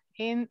doing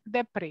in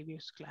the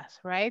previous class,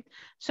 right?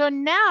 So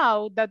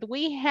now that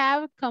we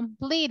have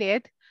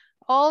completed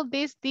all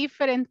these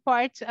different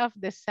parts of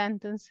the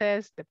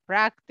sentences, the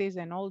practice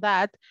and all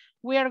that,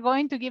 we are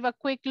going to give a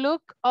quick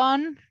look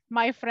on,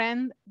 my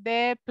friend,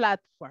 the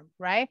platform,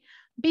 right?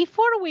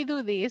 Before we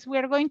do this, we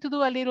are going to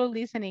do a little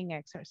listening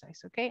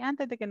exercise, okay?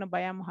 Antes de que nos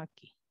vayamos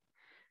aquí.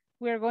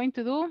 We are going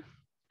to do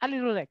a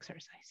little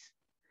exercise.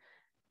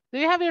 Do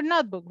you have your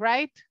notebook,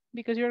 right?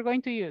 Because you're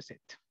going to use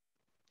it.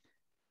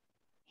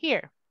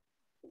 Here.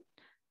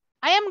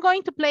 I am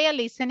going to play a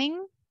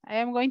listening. I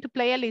am going to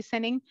play a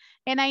listening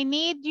and I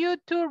need you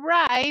to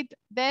write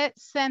the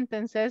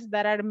sentences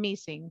that are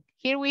missing.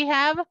 Here we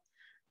have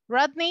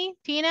Rodney,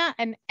 Tina,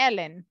 and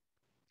Ellen.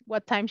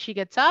 What time she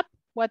gets up,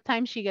 what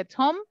time she gets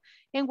home,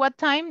 and what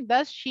time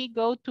does she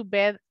go to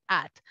bed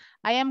at.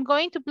 I am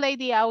going to play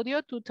the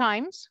audio 2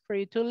 times for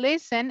you to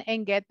listen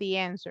and get the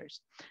answers.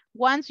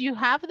 Once you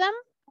have them,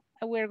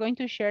 we're going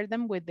to share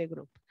them with the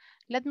group.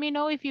 Let me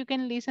know if you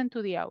can listen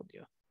to the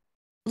audio.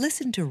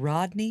 Listen to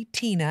Rodney,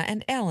 Tina,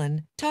 and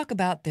Ellen talk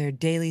about their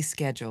daily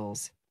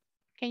schedules.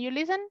 Can you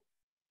listen?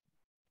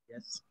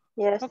 Yes.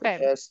 Yes. Okay.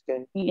 Yes.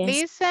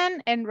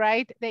 Listen and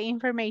write the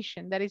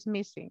information that is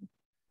missing.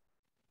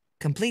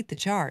 Complete the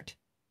chart.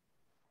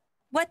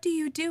 What do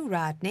you do,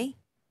 Rodney?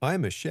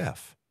 I'm a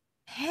chef.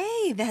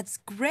 Hey, that's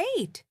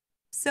great.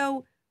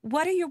 So,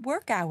 what are your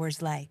work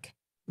hours like?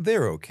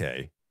 They're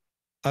okay.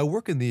 I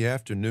work in the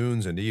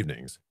afternoons and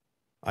evenings.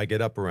 I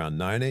get up around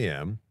 9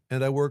 a.m.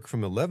 and I work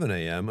from 11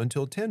 a.m.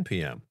 until 10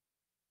 p.m.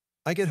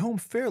 I get home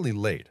fairly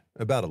late,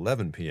 about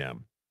 11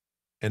 p.m.,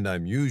 and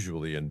I'm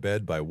usually in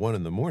bed by 1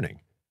 in the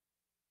morning.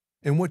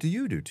 And what do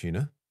you do,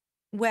 Tina?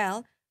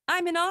 Well,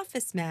 I'm an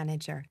office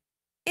manager.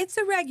 It's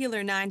a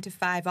regular 9 to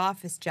 5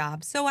 office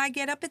job, so I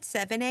get up at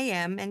 7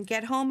 a.m. and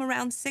get home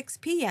around 6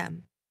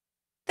 p.m.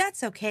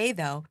 That's okay,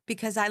 though,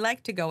 because I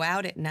like to go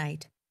out at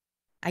night.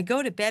 I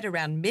go to bed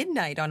around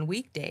midnight on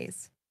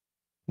weekdays.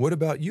 What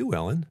about you,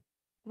 Ellen?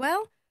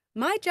 Well,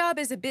 my job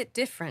is a bit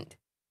different.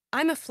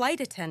 I'm a flight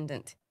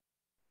attendant.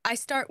 I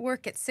start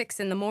work at 6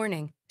 in the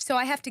morning, so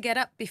I have to get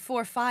up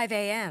before 5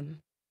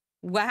 a.m.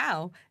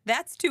 Wow,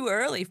 that's too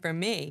early for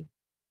me.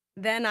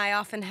 Then I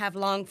often have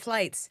long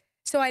flights,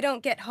 so I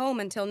don't get home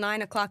until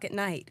 9 o'clock at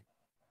night.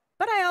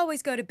 But I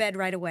always go to bed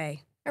right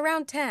away,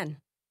 around 10.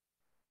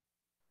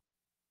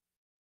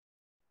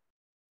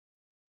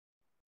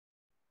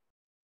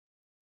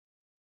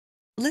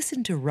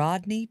 Listen to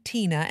Rodney,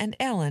 Tina, and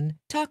Ellen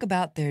talk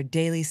about their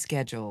daily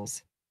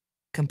schedules.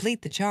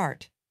 Complete the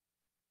chart.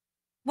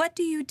 What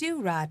do you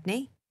do,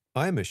 Rodney?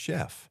 I'm a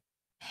chef.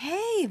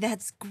 Hey,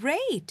 that's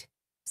great.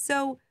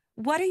 So,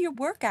 what are your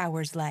work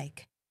hours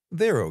like?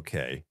 They're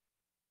okay.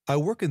 I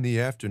work in the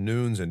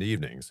afternoons and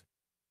evenings.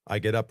 I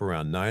get up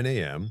around 9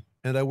 a.m.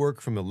 and I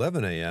work from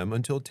 11 a.m.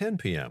 until 10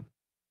 p.m.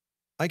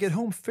 I get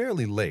home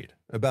fairly late,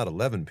 about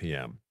 11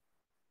 p.m.,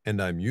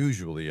 and I'm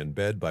usually in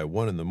bed by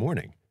 1 in the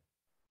morning.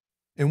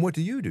 And what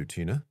do you do,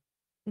 Tina?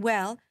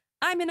 Well,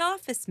 I'm an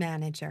office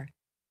manager.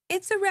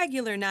 It's a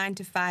regular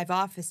 9-to-5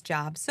 office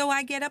job, so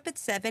I get up at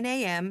 7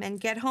 a.m. and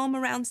get home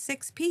around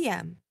 6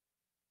 p.m.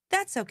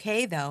 That's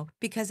okay, though,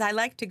 because I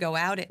like to go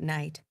out at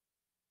night.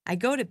 I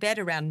go to bed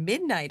around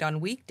midnight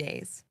on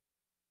weekdays.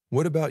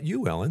 What about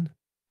you, Ellen?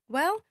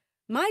 Well,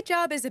 my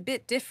job is a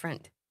bit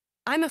different.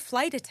 I'm a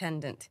flight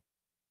attendant.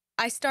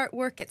 I start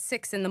work at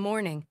 6 in the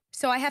morning,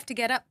 so I have to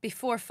get up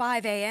before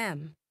 5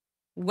 a.m.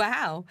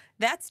 Wow,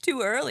 that's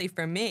too early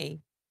for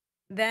me.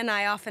 Then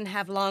I often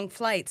have long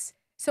flights,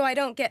 so I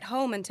don't get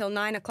home until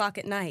 9 o'clock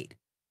at night.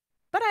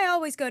 But I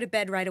always go to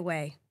bed right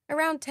away,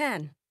 around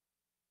 10.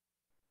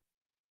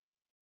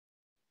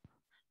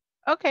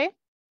 Okay,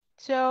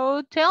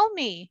 so tell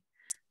me,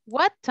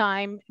 what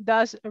time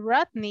does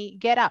Rodney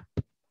get up?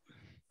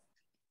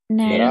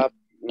 9 a.m.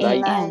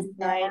 9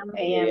 9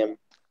 a.m.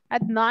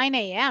 At 9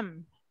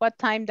 a.m. What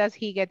time does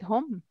he get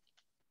home?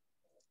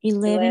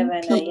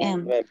 11 11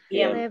 p.m. 11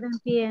 p.m. 11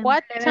 p.m.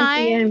 What 11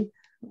 time? p.m.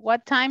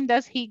 What time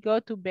does he go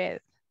to bed?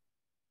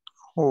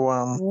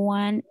 1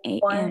 1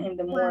 a.m. in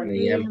the 1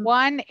 morning. a.m.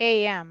 1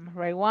 a.m.,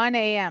 right? 1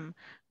 a.m.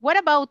 What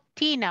about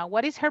Tina?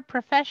 What is her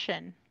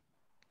profession?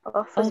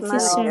 Office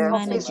Officer manager.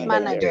 Office manager.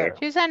 manager.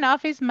 She's an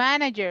office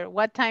manager.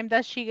 What time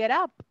does she get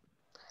up?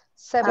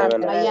 7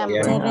 7 a.m.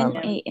 a.m.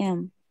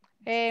 7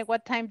 a.m.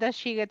 What time does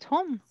she get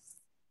home?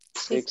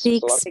 6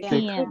 6 o'clock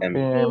p.m.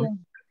 p.m.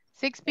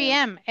 6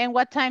 p.m. And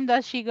what time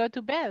does she go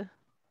to bed?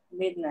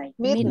 Midnight. At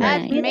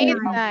Midnight.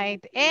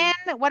 midnight.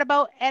 And what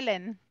about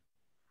Ellen?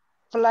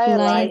 Flight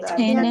Flight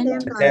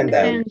attendant.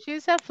 attendant.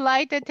 She's a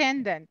flight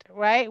attendant,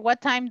 right? What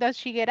time does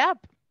she get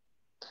up?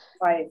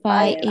 5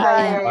 5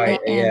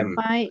 a.m.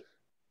 a.m.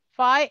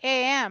 5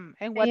 a.m.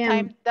 And what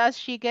time does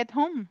she get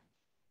home?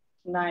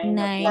 9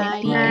 9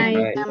 o'clock. p.m.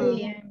 9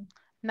 p.m.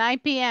 9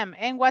 p.m.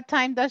 And what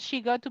time does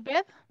she go to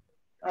bed?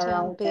 10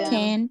 Around p.m.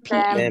 10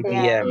 p.m. 10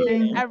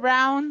 p.m.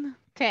 Around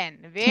 10.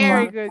 10.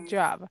 Very good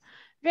job.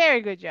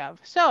 Very good job.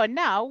 So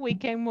now we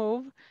can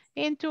move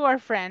into our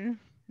friend,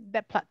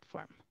 the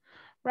platform,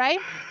 right?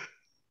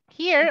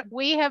 Here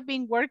we have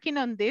been working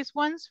on these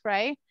ones,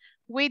 right?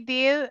 We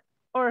did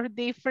our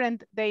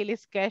different daily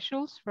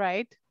schedules,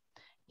 right?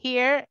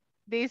 Here,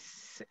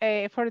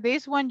 for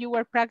this one, you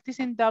were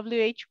practicing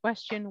WH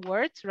question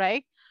words,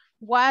 right?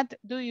 What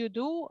do you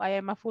do? I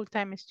am a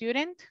full-time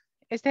student.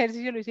 Este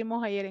ejercicio lo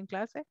hicimos ayer en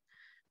clase.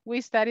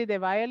 We study the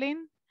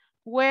violin.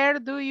 Where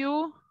do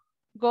you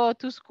go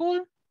to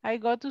school? I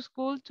go to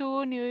school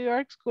to New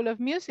York School of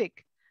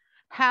Music.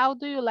 How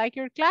do you like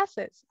your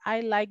classes?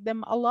 I like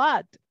them a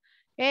lot.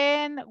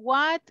 And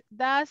what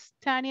does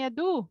Tanya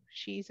do?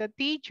 She's a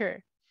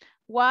teacher.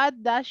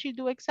 What does she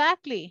do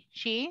exactly?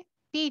 She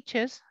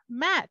teaches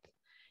math.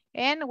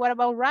 And what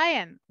about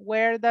Ryan?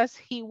 Where does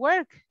he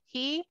work?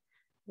 He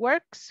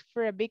works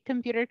for a big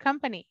computer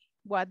company.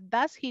 What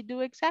does he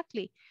do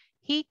exactly?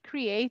 He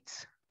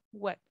creates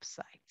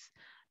websites,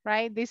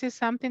 right? This is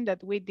something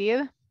that we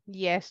did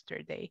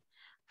yesterday.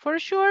 For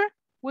sure,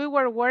 we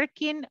were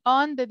working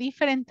on the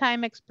different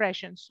time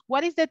expressions.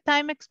 What is the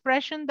time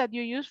expression that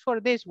you use for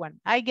this one?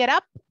 I get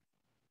up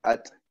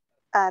At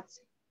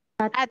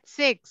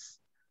 6.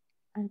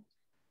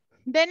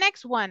 The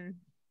next one.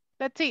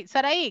 Let's see.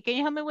 Sarai, can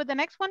you help me with the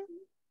next one?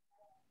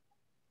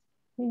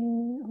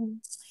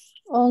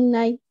 All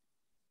night.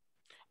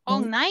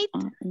 All night?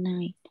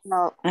 Night.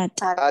 No.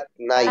 night. At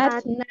night.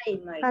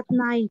 At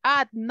night.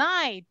 At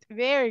night.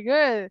 Very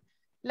good.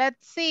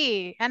 Let's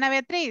see. Ana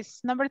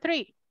Beatriz, number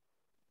 3.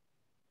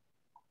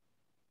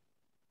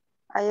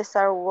 I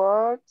start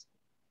work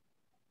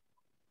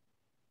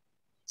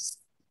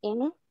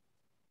in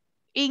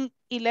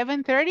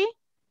 11:30?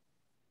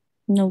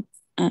 No,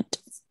 at.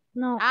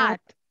 No,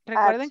 At.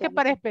 Recuerden que at.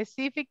 para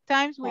specific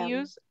times we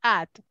use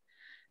at.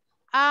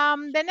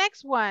 The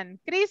next one,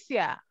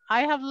 Crisia,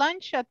 I have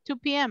lunch at 2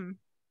 p.m.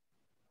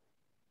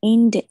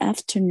 In the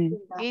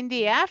afternoon. In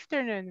the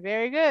afternoon,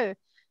 very good.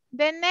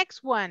 The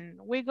next one,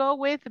 we go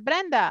with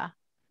Brenda,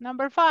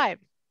 number 5.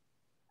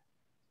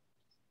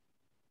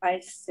 I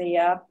stay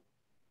up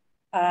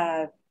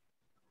at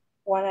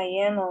 1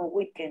 a.m. on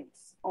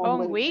weekends.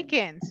 On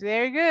weekends,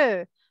 very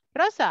good.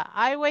 Rosa,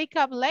 I wake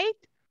up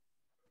late.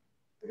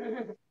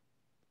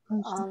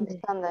 On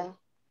Sunday.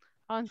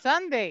 On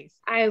Sundays.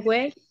 I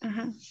wake.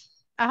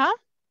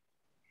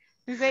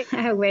 You say,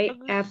 I wake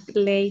up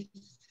late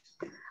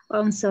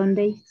on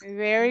Sunday.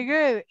 very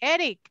good.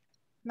 Eric,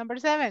 number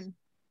 7.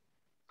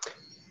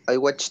 I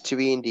watch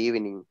TV in the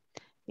evening.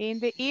 In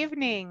the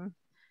evening.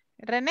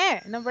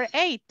 Rene, number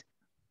 8.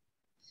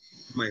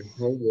 My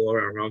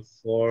homework around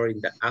 4 in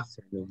the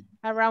afternoon.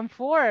 Around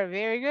 4,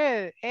 very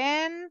good.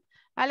 And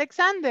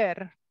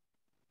Alexander,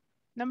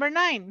 number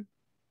 9.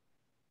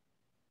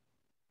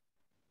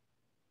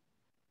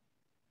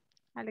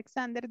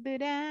 Alexander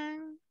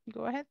Duran,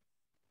 go ahead.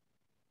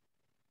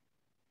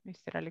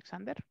 Mr.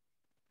 Alexander.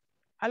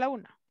 A la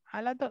 1,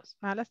 a las 2,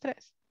 a las 3.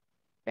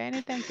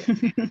 Penny, thank you.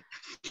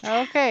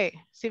 Ok.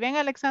 Si ven a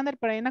Alexander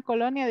por ahí en la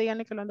colonia,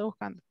 díganle que lo ando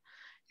buscando.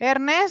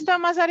 Ernesto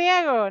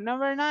Mazariego,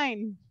 number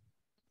 9.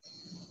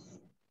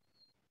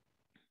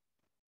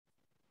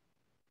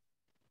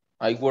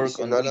 I Y work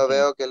si on no lo weekend.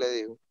 veo, ¿qué le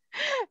digo?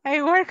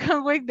 I work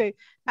on weekday.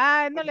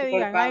 Ah, no le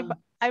digan.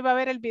 Ahí va a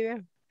ver el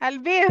video. Al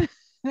video,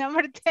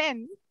 number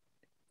 10.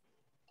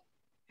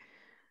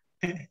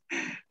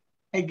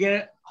 I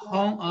get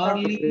home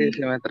early. Sí,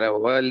 se me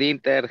trabó el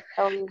Inter.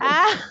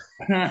 Ah.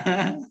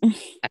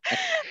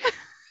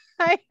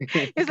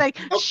 It's like,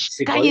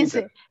 "Shh,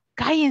 cállense,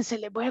 cállense,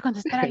 le voy a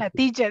contestar a la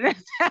teacher."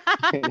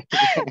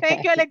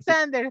 Thank you,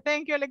 Alexander.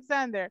 Thank you,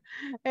 Alexander.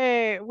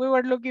 We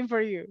were looking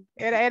for you.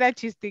 Era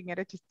chistín,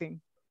 era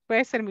chistín.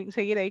 Puedes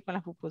seguir ahí con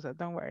las pupusas,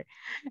 don't worry.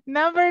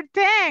 Number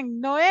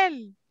 10,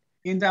 Noel.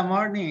 In the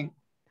morning.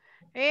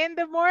 In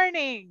the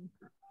morning.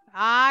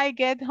 I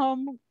get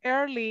home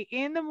early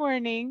in the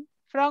morning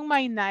from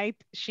my night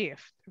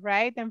shift,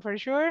 right? And for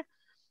sure,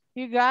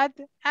 you got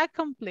a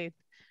complete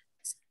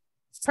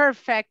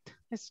perfect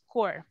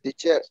score.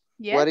 Teacher,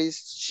 Yes? what is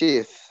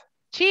shift?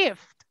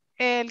 Shift,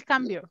 el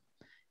cambio.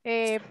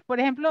 Por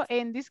ejemplo,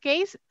 in this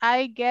case,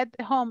 I get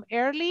home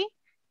early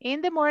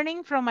in the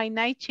morning from my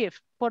night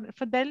shift.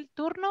 Del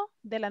turno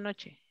de la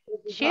noche.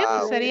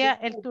 Shift sería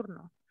el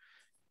turno,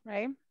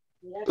 right?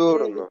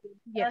 Turno.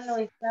 Yes. Ya no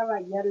estaba,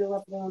 ya le voy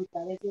a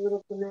preguntar. Es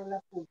seguro que no la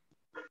puso.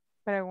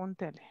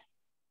 Pregúntele.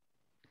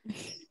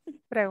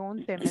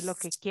 Pregúnteme lo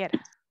que quiera.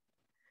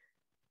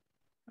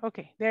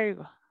 Okay, there you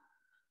go.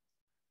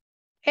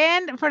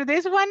 And for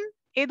this one,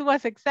 it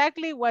was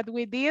exactly what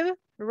we did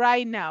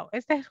right now.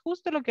 Este es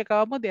justo lo que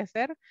acabamos de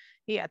hacer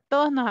y a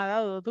todos nos ha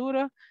dado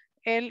duro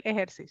el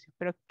ejercicio.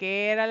 Pero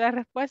 ¿qué era la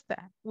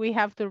respuesta? We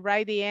have to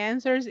write the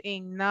answers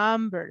in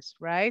numbers,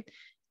 right?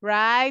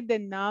 Write the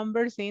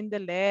numbers in the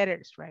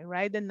letters, right?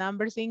 Write the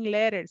numbers in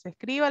letters.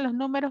 Escriba los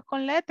números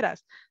con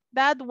letras.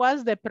 That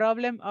was the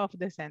problem of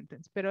the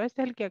sentence. Pero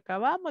este es el que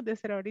acabamos de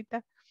hacer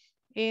ahorita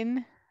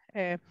in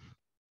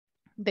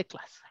the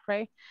class,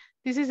 right?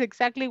 This is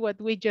exactly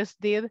what we just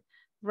did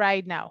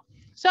right now.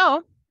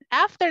 So,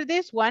 after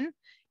this one,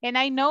 and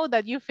I know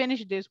that you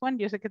finished this one,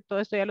 yo sé que todo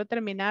esto ya lo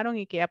terminaron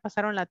y que ya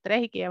pasaron la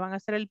 3 y que ya van a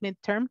hacer el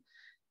midterm,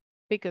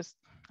 because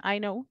I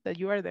know that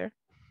you are there.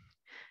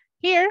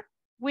 Here,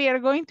 we are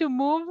going to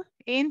move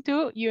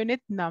into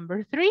unit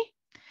number 3.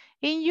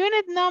 In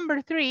unit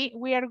number 3,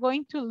 we are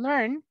going to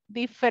learn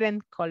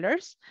different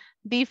colors,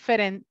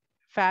 different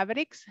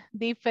fabrics,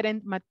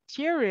 different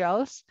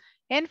materials,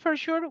 and for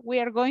sure, we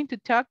are going to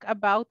talk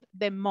about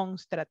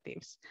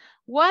demonstratives.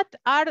 What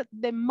are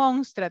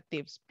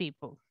demonstratives,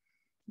 people?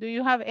 Do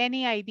you have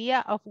any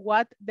idea of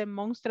what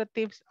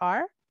demonstratives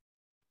are?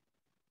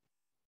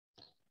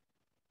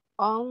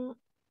 On.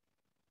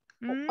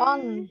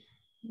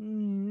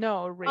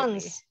 No,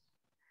 really.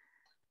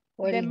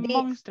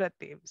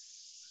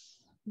 Demonstratives.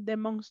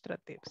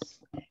 Demonstratives.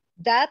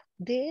 That,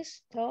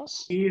 this,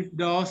 those. If,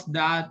 those,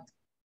 that.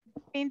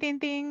 Ting, ting,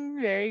 ting.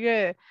 Very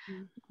good.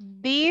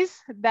 These,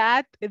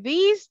 that,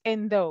 these,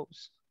 and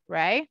those,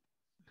 right?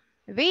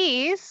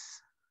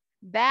 These,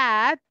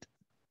 that,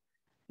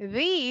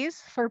 these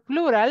for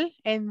plural,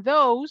 and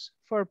those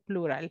for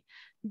plural.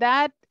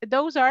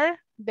 Those are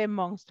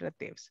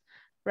demonstratives,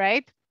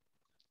 right?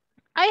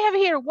 I have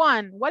here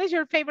one. What is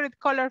your favorite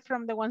color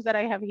from the ones that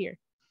I have here?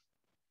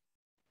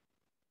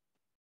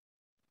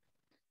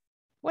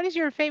 What is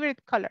your favorite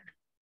color?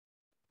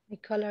 My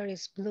color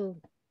is blue.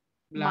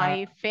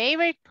 My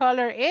favorite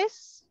color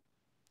is?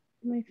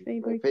 My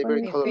favorite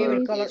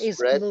color is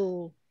red.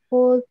 blue.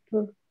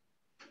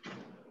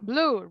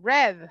 Blue,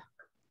 red.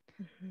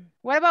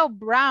 What about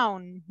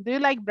brown? Do you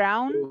like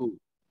brown? Blue.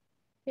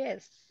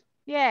 Yes.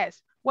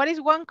 Yes. What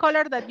is one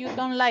color that you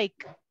don't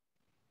like?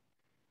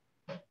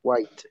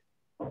 White.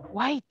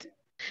 White.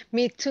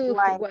 Me too,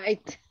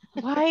 white.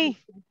 Why?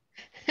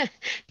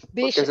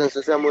 Porque se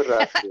ensucia muy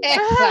rápido.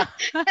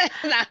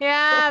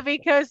 Yeah,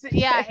 because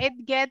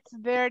it gets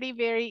dirty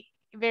very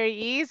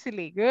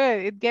easily.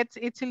 Good. It gets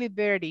easily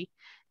dirty.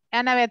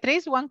 Ana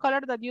Beatriz, one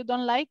color that you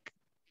don't like?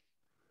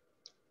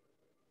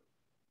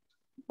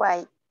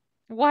 White.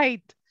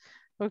 White.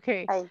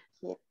 Okay.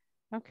 Yeah.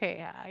 Okay.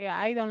 Yeah,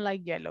 I don't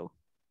like yellow.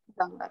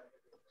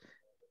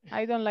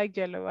 I don't like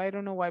yellow. I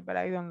don't know why, but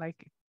I don't like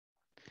it.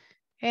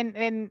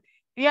 And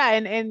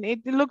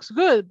it looks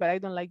good, but I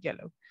don't like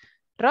yellow.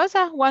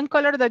 Rosa, one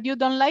color that you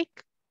don't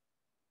like?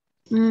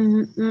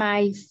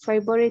 My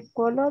favorite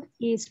color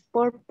is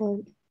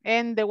purple.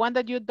 And the one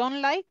that you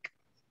don't like?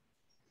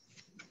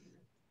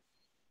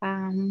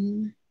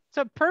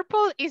 So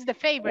purple is the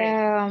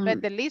favorite,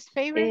 but the least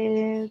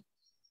favorite?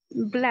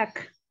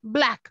 Black.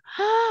 Black.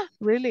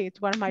 Really,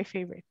 it's one of my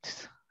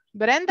favorites.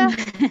 Brenda?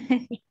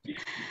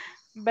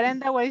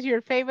 Brenda, what is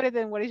your favorite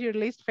and what is your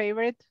least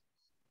favorite?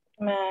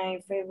 My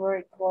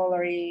favorite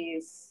color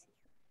is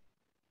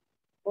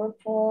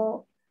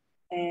purple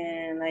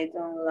and I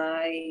don't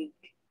like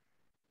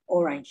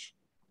orange.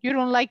 You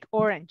don't like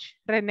orange.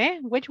 Rene,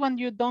 which one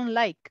you don't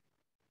like?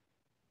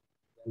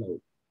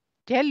 Yellow.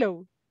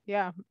 Yellow.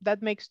 Yeah,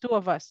 that makes two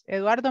of us.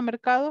 Eduardo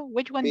Mercado,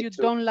 which one Me you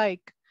too. don't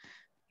like?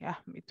 Yeah,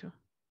 me too.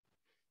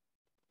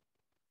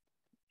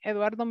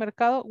 Eduardo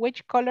Mercado,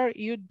 which color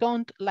you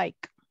don't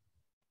like?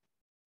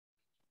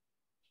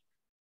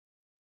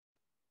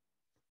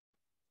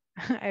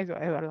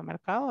 Eduardo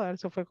Mercado,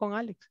 eso fue con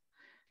Alex.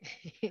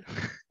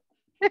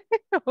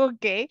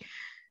 Ok.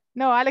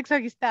 No, Alex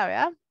aquí está,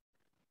 ¿verdad?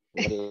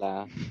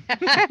 Hola.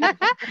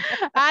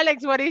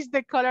 Alex, what is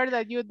the color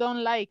that you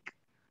don't like?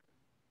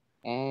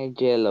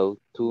 Yellow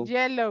too.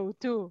 Yellow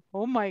too.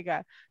 Oh my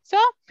God. So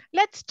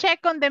let's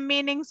check on the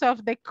meanings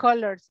of the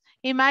colors.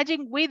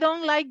 Imagine we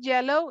don't like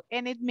yellow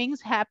and it means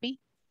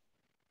happy.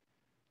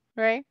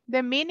 Right?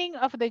 The meaning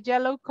of the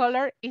yellow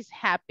color is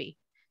happy.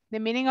 The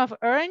meaning of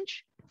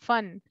orange,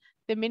 fun.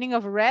 The meaning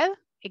of red,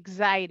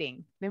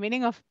 exciting. The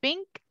meaning of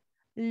pink,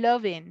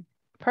 loving.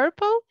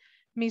 Purple,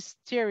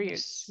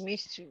 mysterious.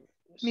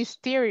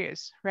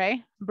 Mysterious,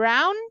 right?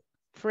 Brown,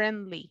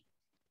 friendly.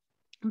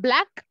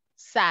 Black,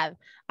 sad.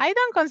 I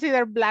don't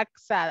consider black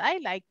sad. I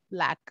like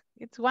black.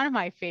 It's one of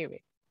my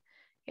favorites.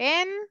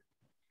 And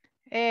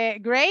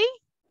gray,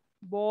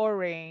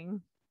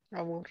 boring.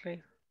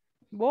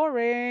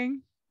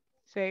 Boring.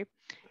 Say.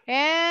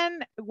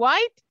 And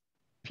white,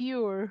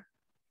 pure.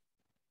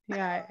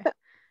 Yeah.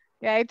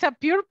 Yeah, it's a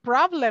pure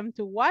problem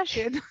to wash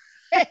it.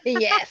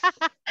 Yes.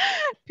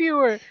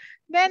 Pure.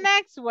 The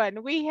next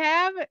one we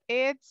have,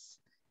 it's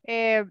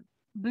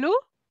blue,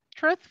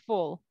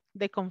 truthful,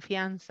 de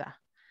confianza.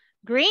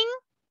 Green,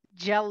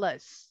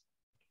 jealous.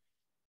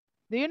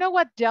 Do you know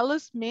what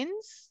jealous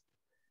means?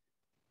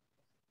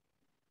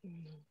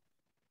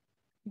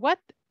 What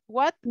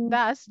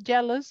does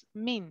jealous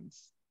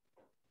means?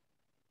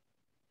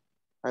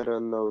 I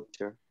don't know,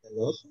 teacher.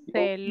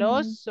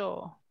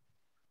 Celoso.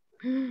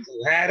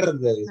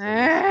 Verde.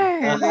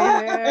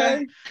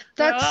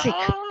 Toxic.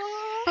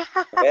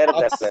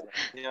 Verde.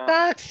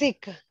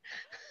 Toxic.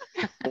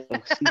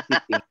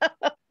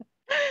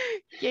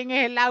 ¿Quién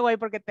es el agua y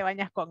por qué te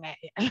bañas con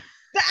ella?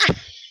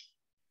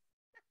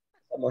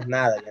 Somos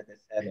nada, ya te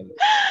sé.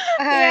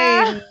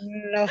 Ay,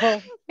 no.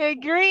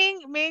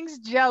 Green means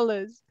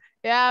jealous.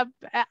 Yeah,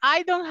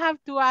 I don't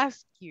have to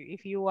ask you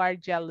if you are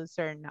jealous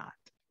or not,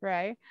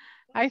 right?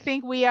 I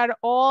think we are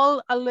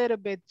all a little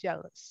bit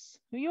jealous.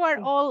 You are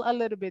all a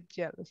little bit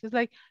jealous. It's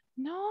like,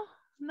 no,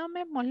 no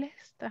me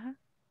molesta.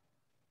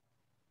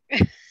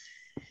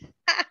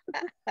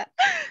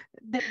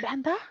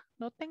 Anda,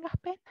 no tengas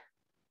pena.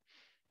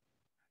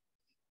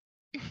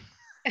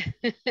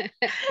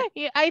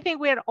 Yeah, I think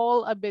we're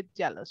all a bit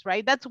jealous,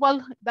 right? That's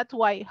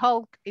why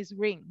Hulk is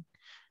green,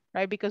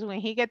 right? Because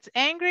when he gets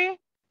angry,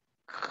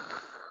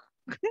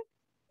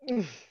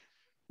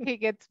 he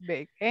gets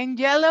big. And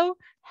yellow,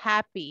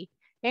 happy.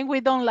 And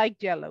we don't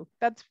like yellow.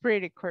 That's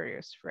pretty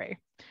curious, right?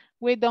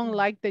 We don't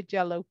like the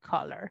yellow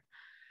color.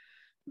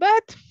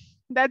 But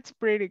that's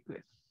pretty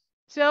good.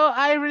 So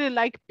I really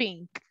like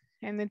pink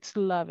and it's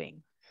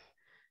loving.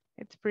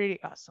 It's pretty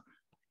awesome.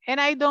 And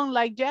I don't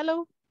like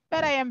yellow,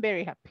 but I am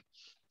very happy.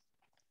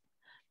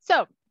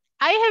 So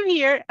I have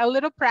here a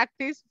little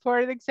practice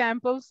for the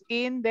examples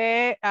in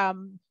the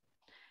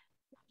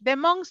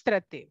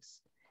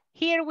demonstratives.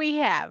 Here we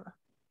have,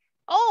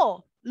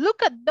 oh,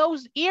 look at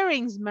those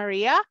earrings,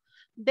 Maria.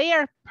 They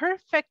are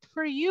perfect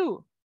for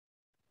you.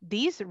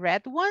 These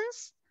red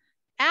ones,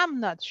 I'm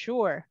not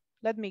sure.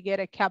 Let me get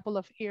a couple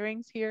of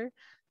earrings here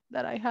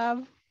that I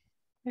have.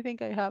 I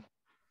think I have,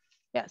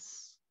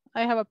 yes,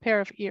 I have a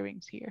pair of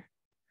earrings here.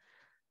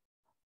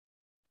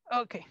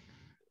 Okay,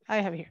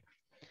 I have here.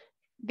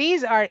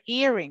 These are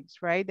earrings,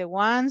 right? The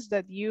ones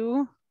that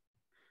you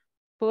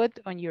put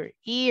on your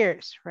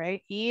ears,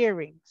 right?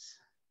 Earrings.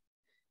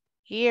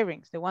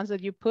 Earrings, the ones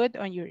that you put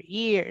on your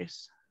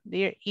ears.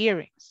 They're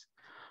earrings.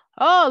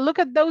 Oh, look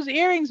at those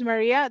earrings,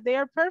 Maria. They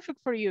are perfect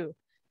for you.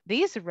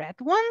 These red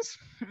ones?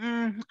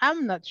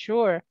 I'm not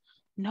sure.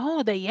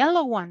 No, the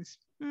yellow ones.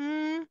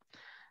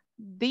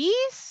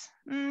 These?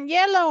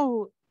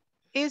 Yellow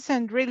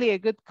isn't really a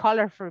good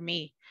color for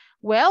me.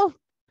 Well,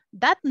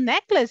 that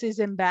necklace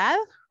isn't bad,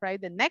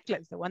 right? The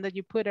necklace, the one that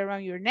you put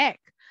around your neck.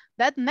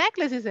 That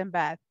necklace isn't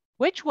bad.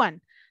 Which one?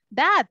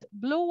 That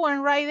blue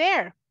one right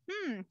there.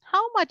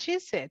 How much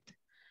is it?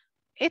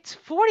 It's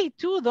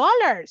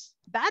 $42.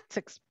 That's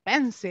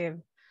expensive.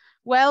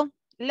 Well,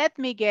 let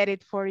me get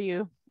it for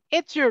you.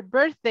 It's your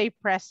birthday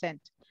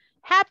present.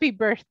 Happy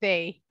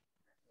birthday.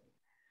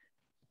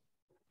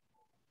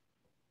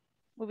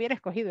 Hubiera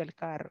escogido el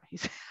carro.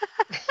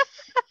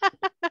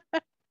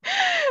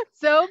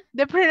 So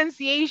the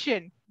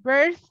pronunciation,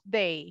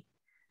 birthday,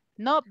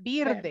 not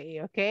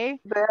birthday, okay?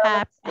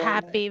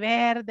 Happy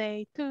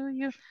birthday to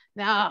you.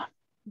 No,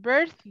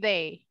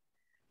 birthday.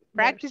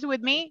 Practice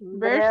with me,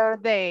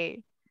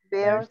 birthday.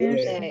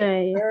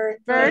 Birthday.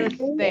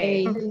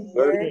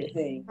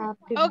 Birthday.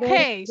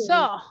 Okay,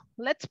 so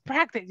let's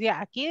practice.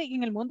 Yeah, aquí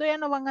en el mundo ya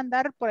no van a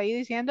andar por ahí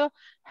diciendo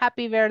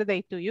happy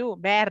birthday to you,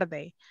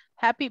 verde.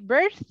 Happy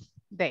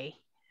birthday.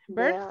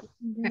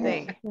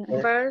 Birthday.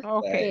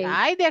 Okay.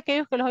 Ay, de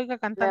aquellos que los oiga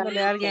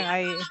cantándole a alguien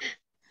ahí.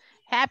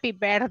 Happy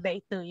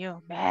birthday to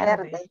you,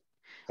 verde.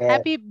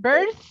 Happy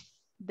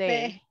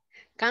birthday.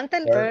 Canta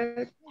el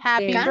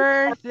Happy Canta.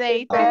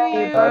 birthday to Happy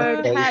you.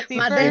 birthday. Happy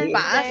Más birthday to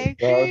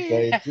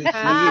Birthday you. to you.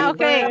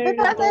 Okay.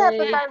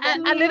 Birthday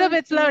A little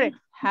bit to slower.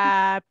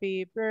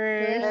 Happy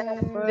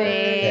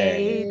birthday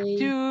to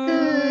you.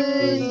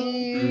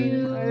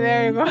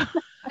 There you go.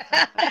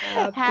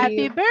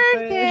 Happy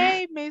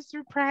birthday,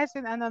 Mr.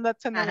 President. And then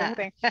that's another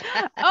thing.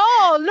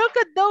 Oh, look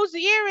at those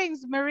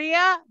earrings,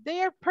 Maria. They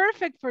are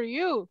perfect for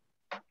you.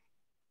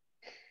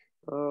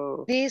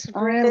 Oh. These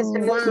Oh, red these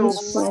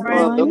ones.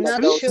 red Oh, look ones. at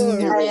Not those sure.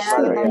 earrings,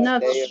 Maria.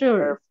 Not They are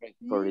sure. perfect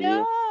for you.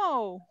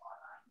 No,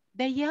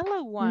 the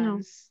yellow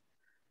ones.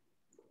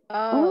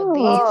 Oh,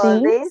 Oh,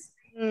 this. this?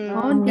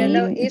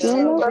 Yellow isn't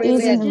Yellow really a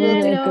isn't good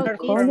really a Yellow good color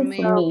for color is me.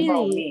 for me.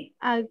 really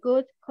a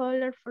good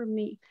color for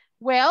me.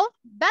 Well,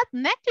 that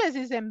necklace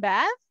isn't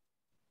bad.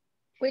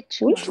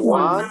 Which Which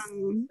one?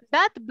 one?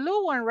 That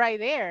blue one right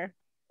there.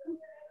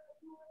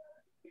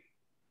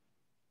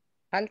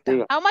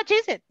 Falta. How much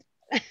is it?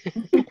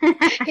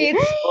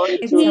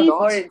 It's $42.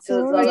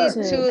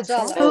 $42.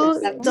 That's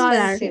 $2.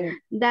 expensive.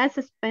 That's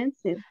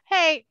expensive.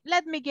 Hey,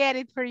 let me get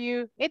it for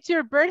you. It's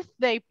your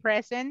birthday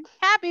present.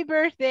 Happy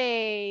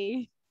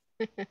birthday.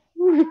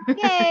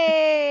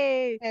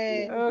 Yay.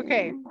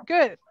 Okay,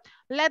 good.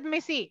 Let me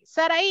see.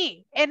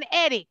 Sarai and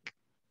Eric.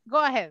 Go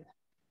ahead.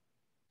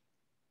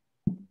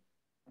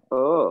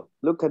 Oh,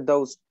 look at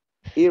those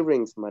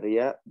earrings,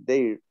 Maria.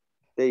 They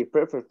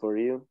perfect for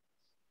you.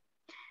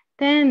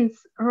 Tens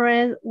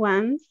red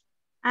ones.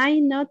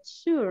 I'm not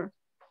sure.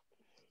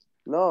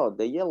 No,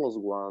 the yellow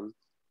one.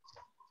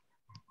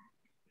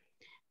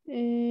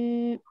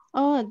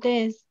 Oh,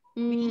 this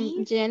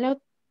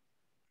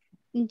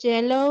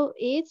yellow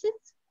is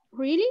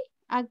really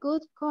a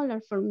good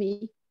color for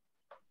me.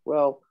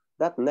 Well,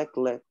 that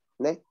necklace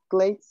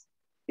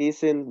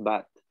isn't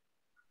bad.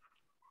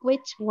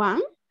 Which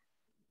one?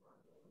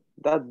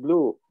 That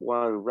blue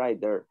one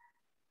right there.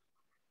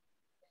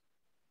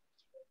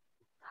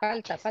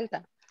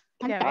 Falta.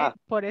 Ya ve,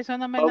 por eso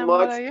no me How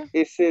enamoro much yo.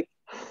 is it?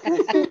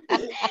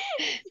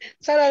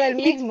 Solo del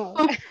mismo.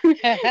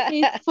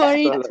 It's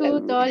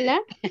 $42.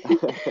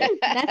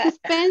 That's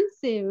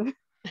expensive.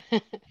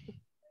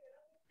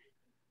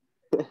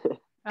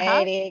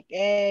 Eric.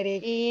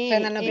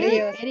 Suenan los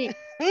grillos. Eric.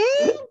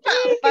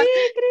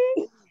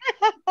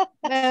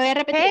 Me voy a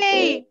repetir.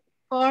 Hey.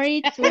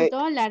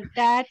 $42.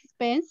 That's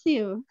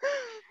expensive.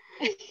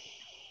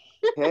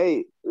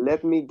 Hey,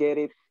 let me get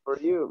it for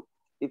you.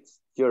 It's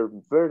your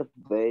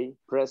birthday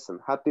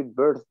present. Happy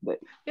birthday.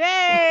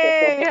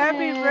 Yay!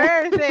 Happy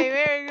birthday.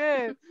 Very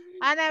good.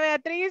 Ana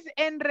Beatriz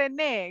and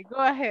Rene. Go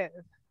ahead.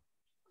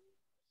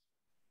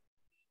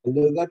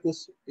 Look at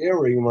this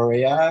earring,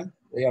 Maria.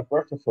 They are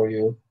perfect for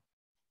you.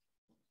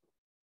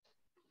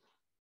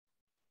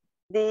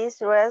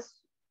 These red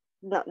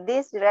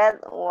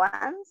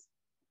ones,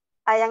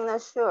 I am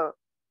not sure.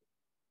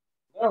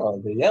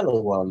 Oh, the yellow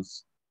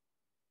ones.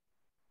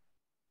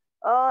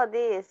 Oh,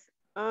 this.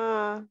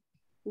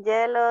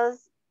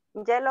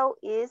 Yellow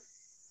is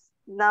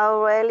not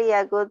really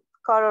a good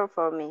color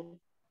for me.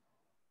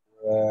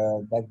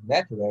 That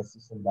necklace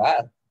isn't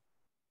bad.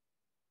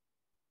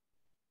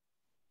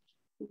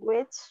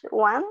 Which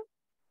one?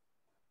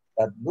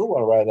 That blue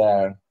one right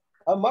there.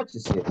 How much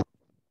is it?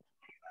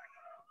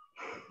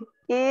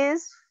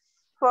 Is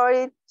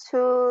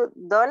 $42.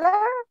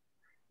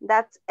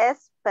 That's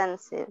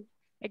expensive.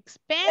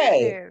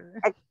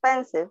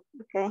 Expensive.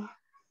 Okay.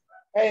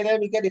 Hey, let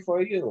me get it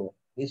for you.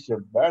 It's your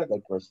birthday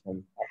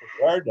person. Happy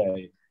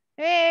birthday.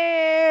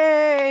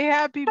 Hey,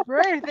 happy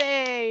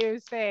birthday, you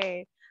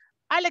say.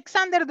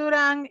 Alexander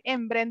Duran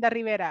and Brenda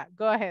Rivera.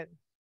 Go ahead.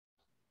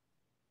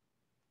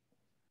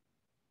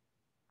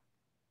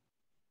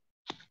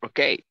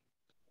 Okay.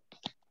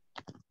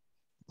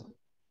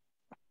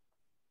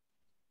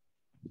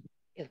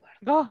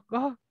 Go,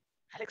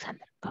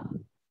 Alexander, go.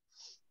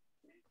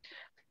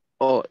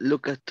 Oh,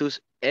 look at those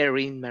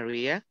earrings,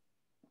 Maria.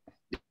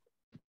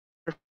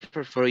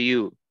 Perfect for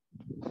you.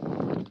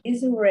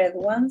 These red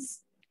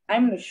ones,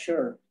 I'm not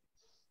sure.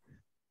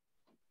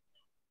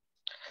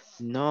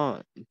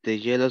 No, the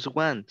yellow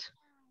ones.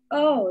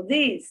 Oh,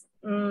 this.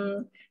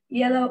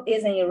 Yellow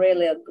isn't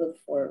really a good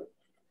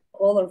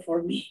color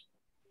for me.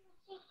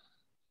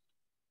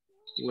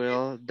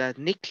 Well, that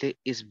necklace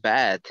is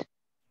bad.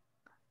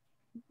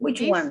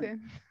 Which one?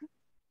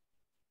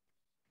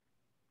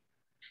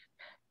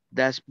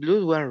 That's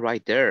blue one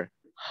right there.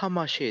 How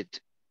much it?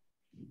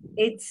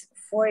 It's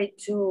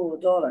 $42.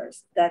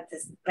 That's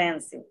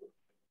expensive.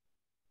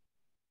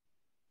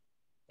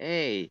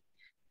 Hey,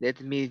 let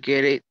me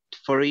get it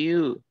for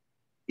you.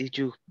 It's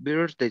your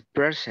birthday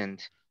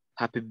present.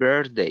 Happy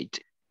birthday.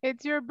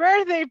 It's your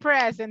birthday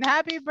present.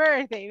 Happy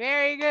birthday.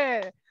 Very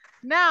good.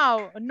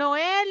 Now,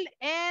 Noel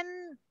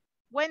and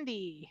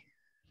Wendy.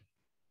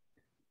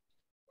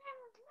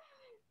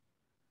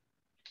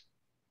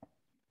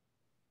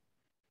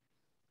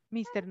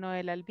 Mr.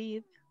 Noel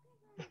Alvid.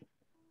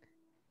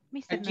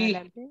 Mr. Noel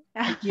Alvid.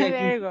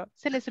 There you go.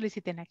 Se le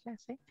solicita en la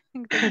clase.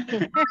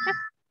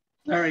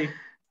 Sorry.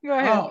 Go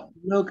ahead. Oh,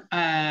 look,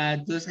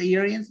 those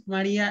earrings,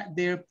 Maria,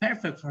 they're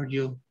perfect for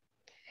you.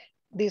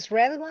 These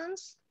red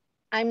ones?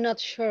 I'm not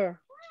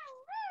sure.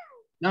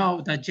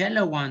 No, the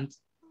yellow ones.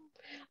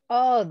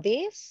 Oh,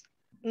 this?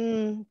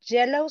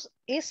 Yellow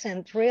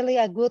isn't really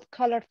a good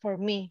color for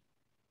me.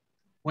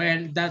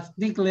 Well, that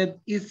necklace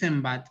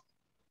isn't bad.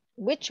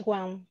 Which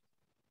one?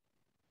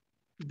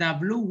 The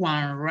blue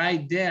one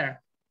right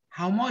there.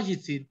 How much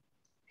is it?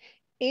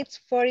 It's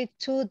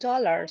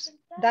 $42.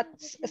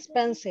 That's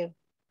expensive.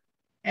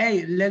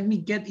 Hey, let me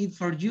get it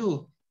for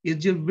you.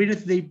 It's your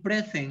birthday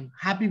present.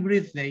 Happy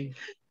birthday.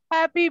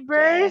 Happy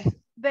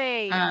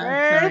birthday.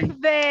 Sorry.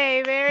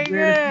 Birthday. Very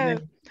Birthday.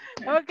 good.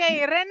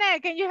 Okay, Rene,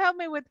 can you help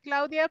me with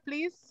Claudia,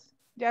 please?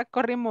 Ya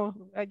corrimos.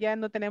 Ya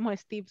no tenemos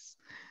Steves.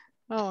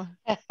 Oh.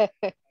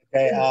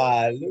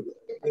 Okay,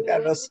 look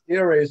at those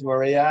earrings,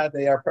 Maria.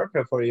 They are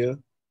perfect for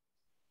you.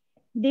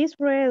 These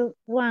red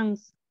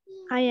ones,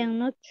 I am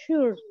not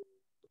sure.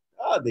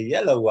 Oh, the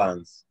yellow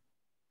ones.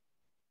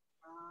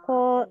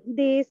 Oh,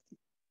 this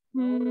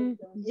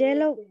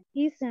yellow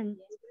isn't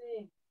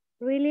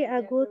really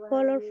a good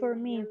color for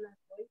me.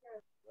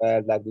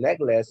 Well, that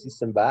necklace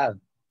isn't bad.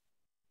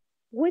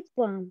 Which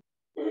one?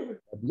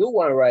 The blue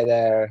one right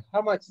there.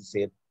 How much is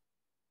it?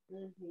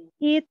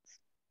 It's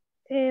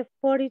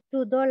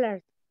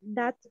 $42.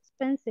 That's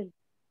expensive.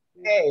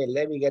 Hey,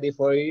 let me get it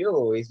for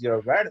you. It's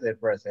your birthday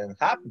present.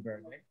 Happy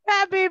birthday.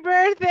 Happy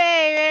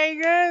birthday. Very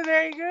good,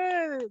 very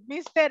good.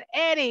 Mr.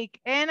 Eric.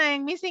 And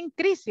I'm missing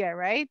Crisia,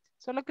 right?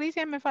 Solo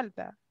Crisia me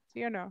falta.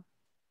 ¿Sí o no?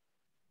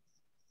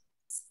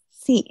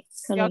 Sí.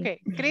 Solo...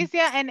 Okay.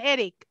 Crisia and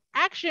Eric.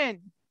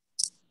 Action.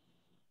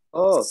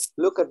 Oh,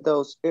 look at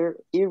those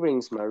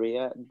earrings,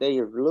 Maria.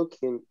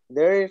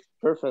 They're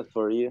perfect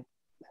for you.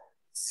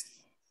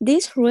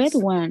 These red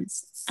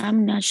ones,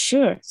 I'm not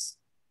sure.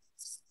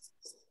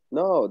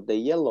 No, the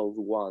yellow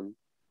one.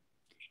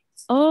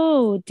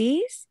 Oh,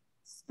 this?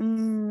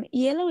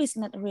 Yellow is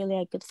not really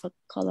a good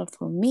color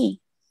for me.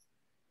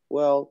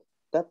 Well,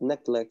 that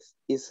necklace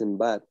isn't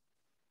bad.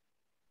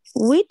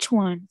 Which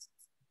one?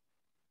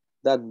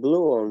 That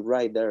blue one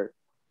right there.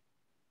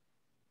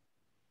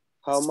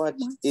 How much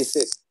is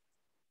it?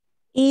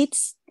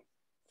 It's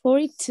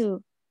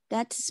 42.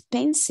 That's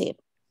expensive.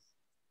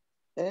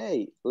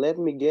 Hey, let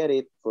me get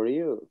it for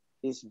you.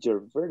 It's your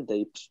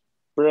birthday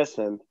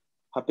present.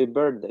 Happy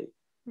birthday.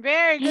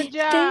 Very good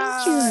job.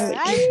 Thank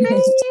you.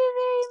 Thank you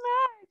very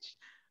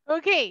much.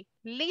 Okay,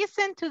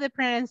 listen to the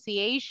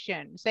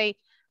pronunciation. Say,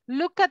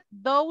 look at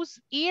those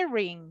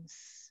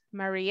earrings,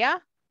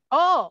 Maria.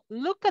 Oh,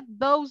 look at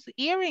those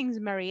earrings,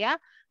 Maria.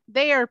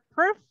 They are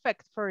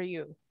perfect for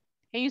you.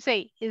 And you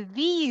say,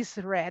 these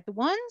red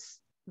ones?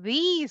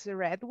 These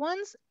red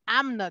ones?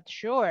 I'm not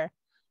sure.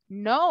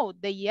 No,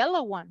 the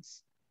yellow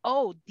ones.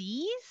 Oh,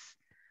 these?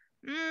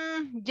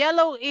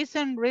 Yellow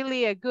isn't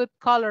really a good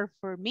color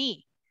for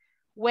me.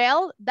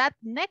 Well, that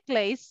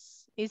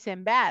necklace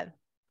isn't bad.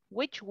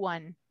 Which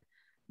one?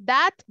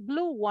 That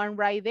blue one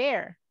right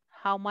there.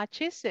 How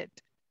much is it?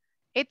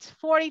 It's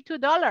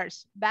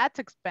 $42. That's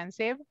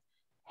expensive.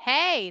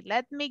 Hey,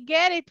 let me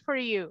get it for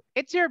you.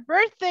 It's your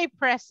birthday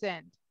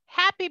present.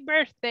 Happy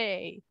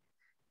birthday.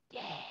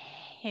 Yay.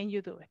 And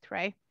you do it,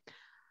 right?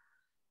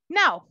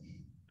 Now,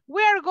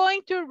 we are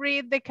going to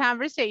read the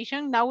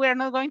conversation. Now, we are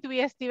not going to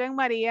be a Steve and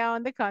Maria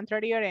on the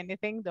contrary or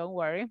anything. Don't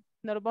worry.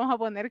 No nos vamos a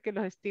poner que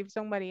los Steve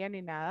son María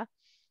ni nada.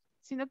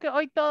 Sino que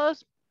hoy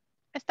todos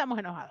estamos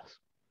enojados.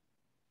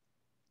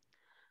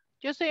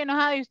 Yo estoy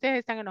enojada y ustedes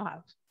están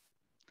enojados.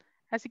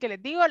 Así que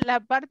les digo,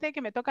 la parte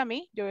que me toca a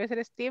mí, yo voy a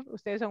ser Steve,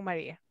 ustedes son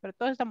María. Pero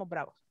todos estamos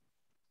bravos.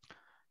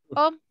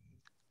 Oh,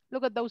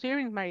 look at those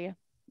earrings, Maria.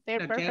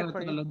 They're perfect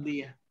for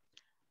you.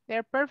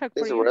 They're perfect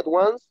for you. These red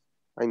ones?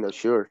 I'm not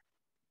sure.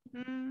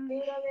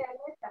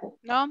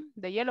 No,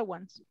 the yellow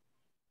ones.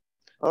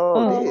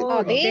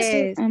 Oh,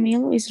 this.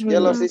 Yellow is really,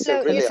 yellow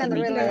isn't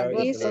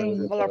really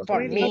Isn't color for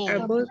me. a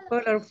good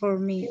color for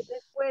me.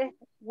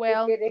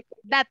 Well,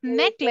 that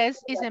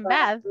necklace isn't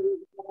bad.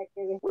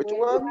 Which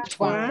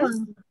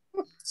one?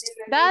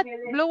 That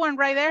blue one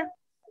right there.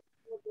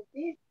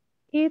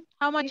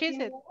 How much is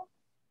it?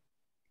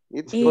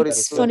 It's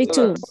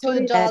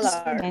 $42. That's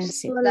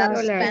expensive.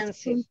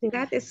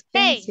 That's expensive.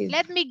 Hey,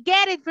 let me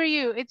get it for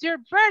you. It's your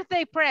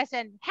birthday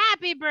present.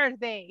 Happy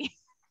birthday.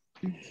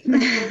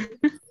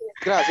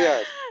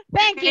 Gracias.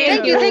 Thank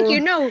you. Thank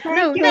you. No.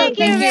 Thank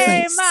you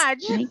very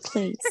much.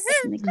 Necklace.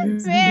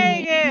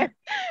 Very good.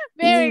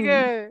 Very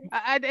good.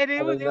 And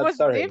it was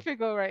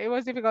difficult, right? It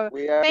was difficult.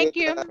 Thank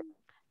you.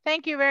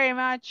 Thank you very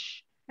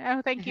much.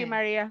 Oh, thank you,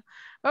 Maria.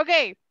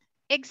 Okay.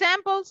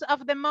 Examples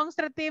of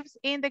demonstratives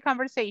in the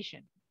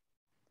conversation.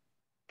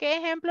 ¿Qué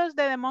ejemplos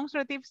de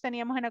demonstratives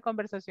teníamos en la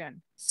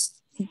conversación?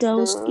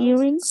 Those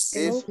earrings.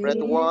 These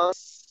red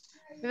ones.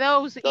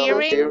 Those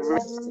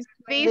earrings.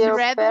 These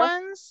red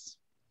ones.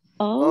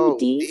 Oh,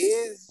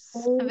 these.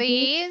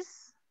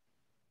 These.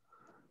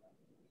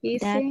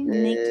 That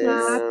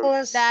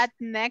necklace. That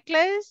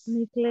necklace.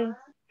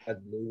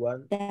 That blue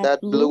one. That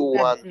blue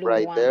one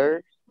right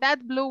there.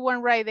 That blue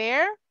one right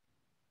there.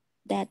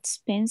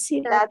 That's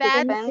expensive.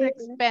 That's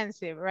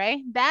expensive, right?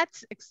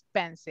 That's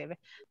expensive.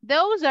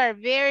 Those are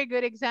very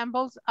good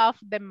examples of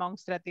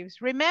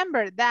demonstratives.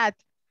 Remember that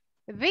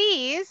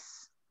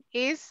this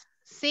is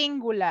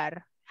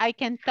singular. I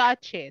can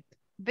touch it,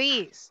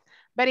 this.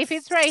 But if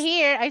it's right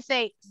here, I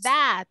say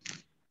that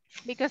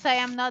because I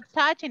am not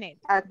touching it,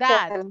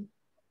 that.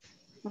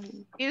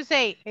 You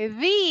say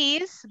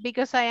these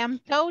because I am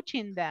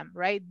touching them,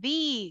 right?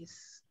 These.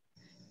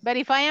 But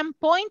if I am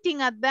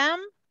pointing at them,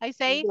 I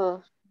say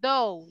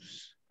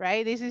those,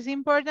 right? This is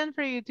important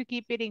for you to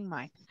keep it in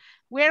mind.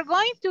 We're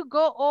going to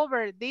go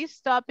over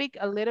this topic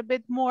a little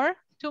bit more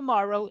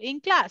tomorrow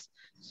in class.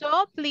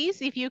 So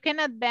please, if you can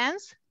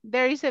advance,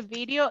 there is a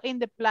video in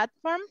the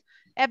platform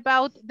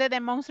about the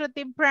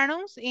demonstrative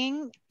pronouns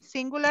in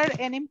singular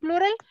and in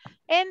plural.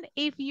 And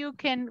if you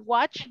can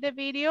watch the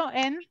video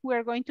and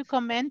we're going to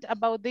comment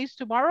about this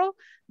tomorrow,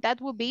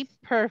 that will be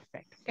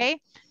perfect, okay?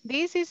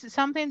 This is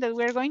something that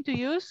we're going to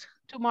use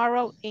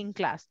tomorrow in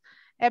class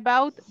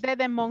about the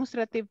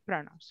demonstrative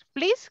pronouns.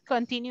 Please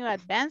continue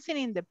advancing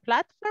in the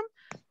platform,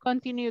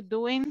 continue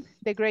doing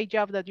the great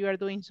job that you are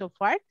doing so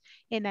far,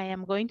 and I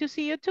am going to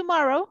see you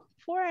tomorrow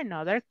for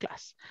another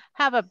class.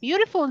 Have a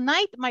beautiful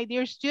night, my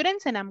dear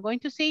students, and I'm going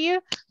to see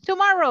you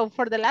tomorrow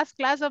for the last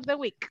class of the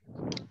week.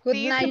 Good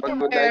See you night.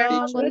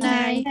 tomorrow. Good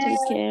night. Take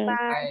care.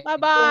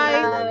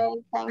 Bye-bye.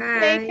 Thank you.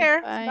 Take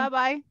care.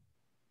 Bye-bye.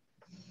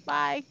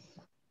 Bye.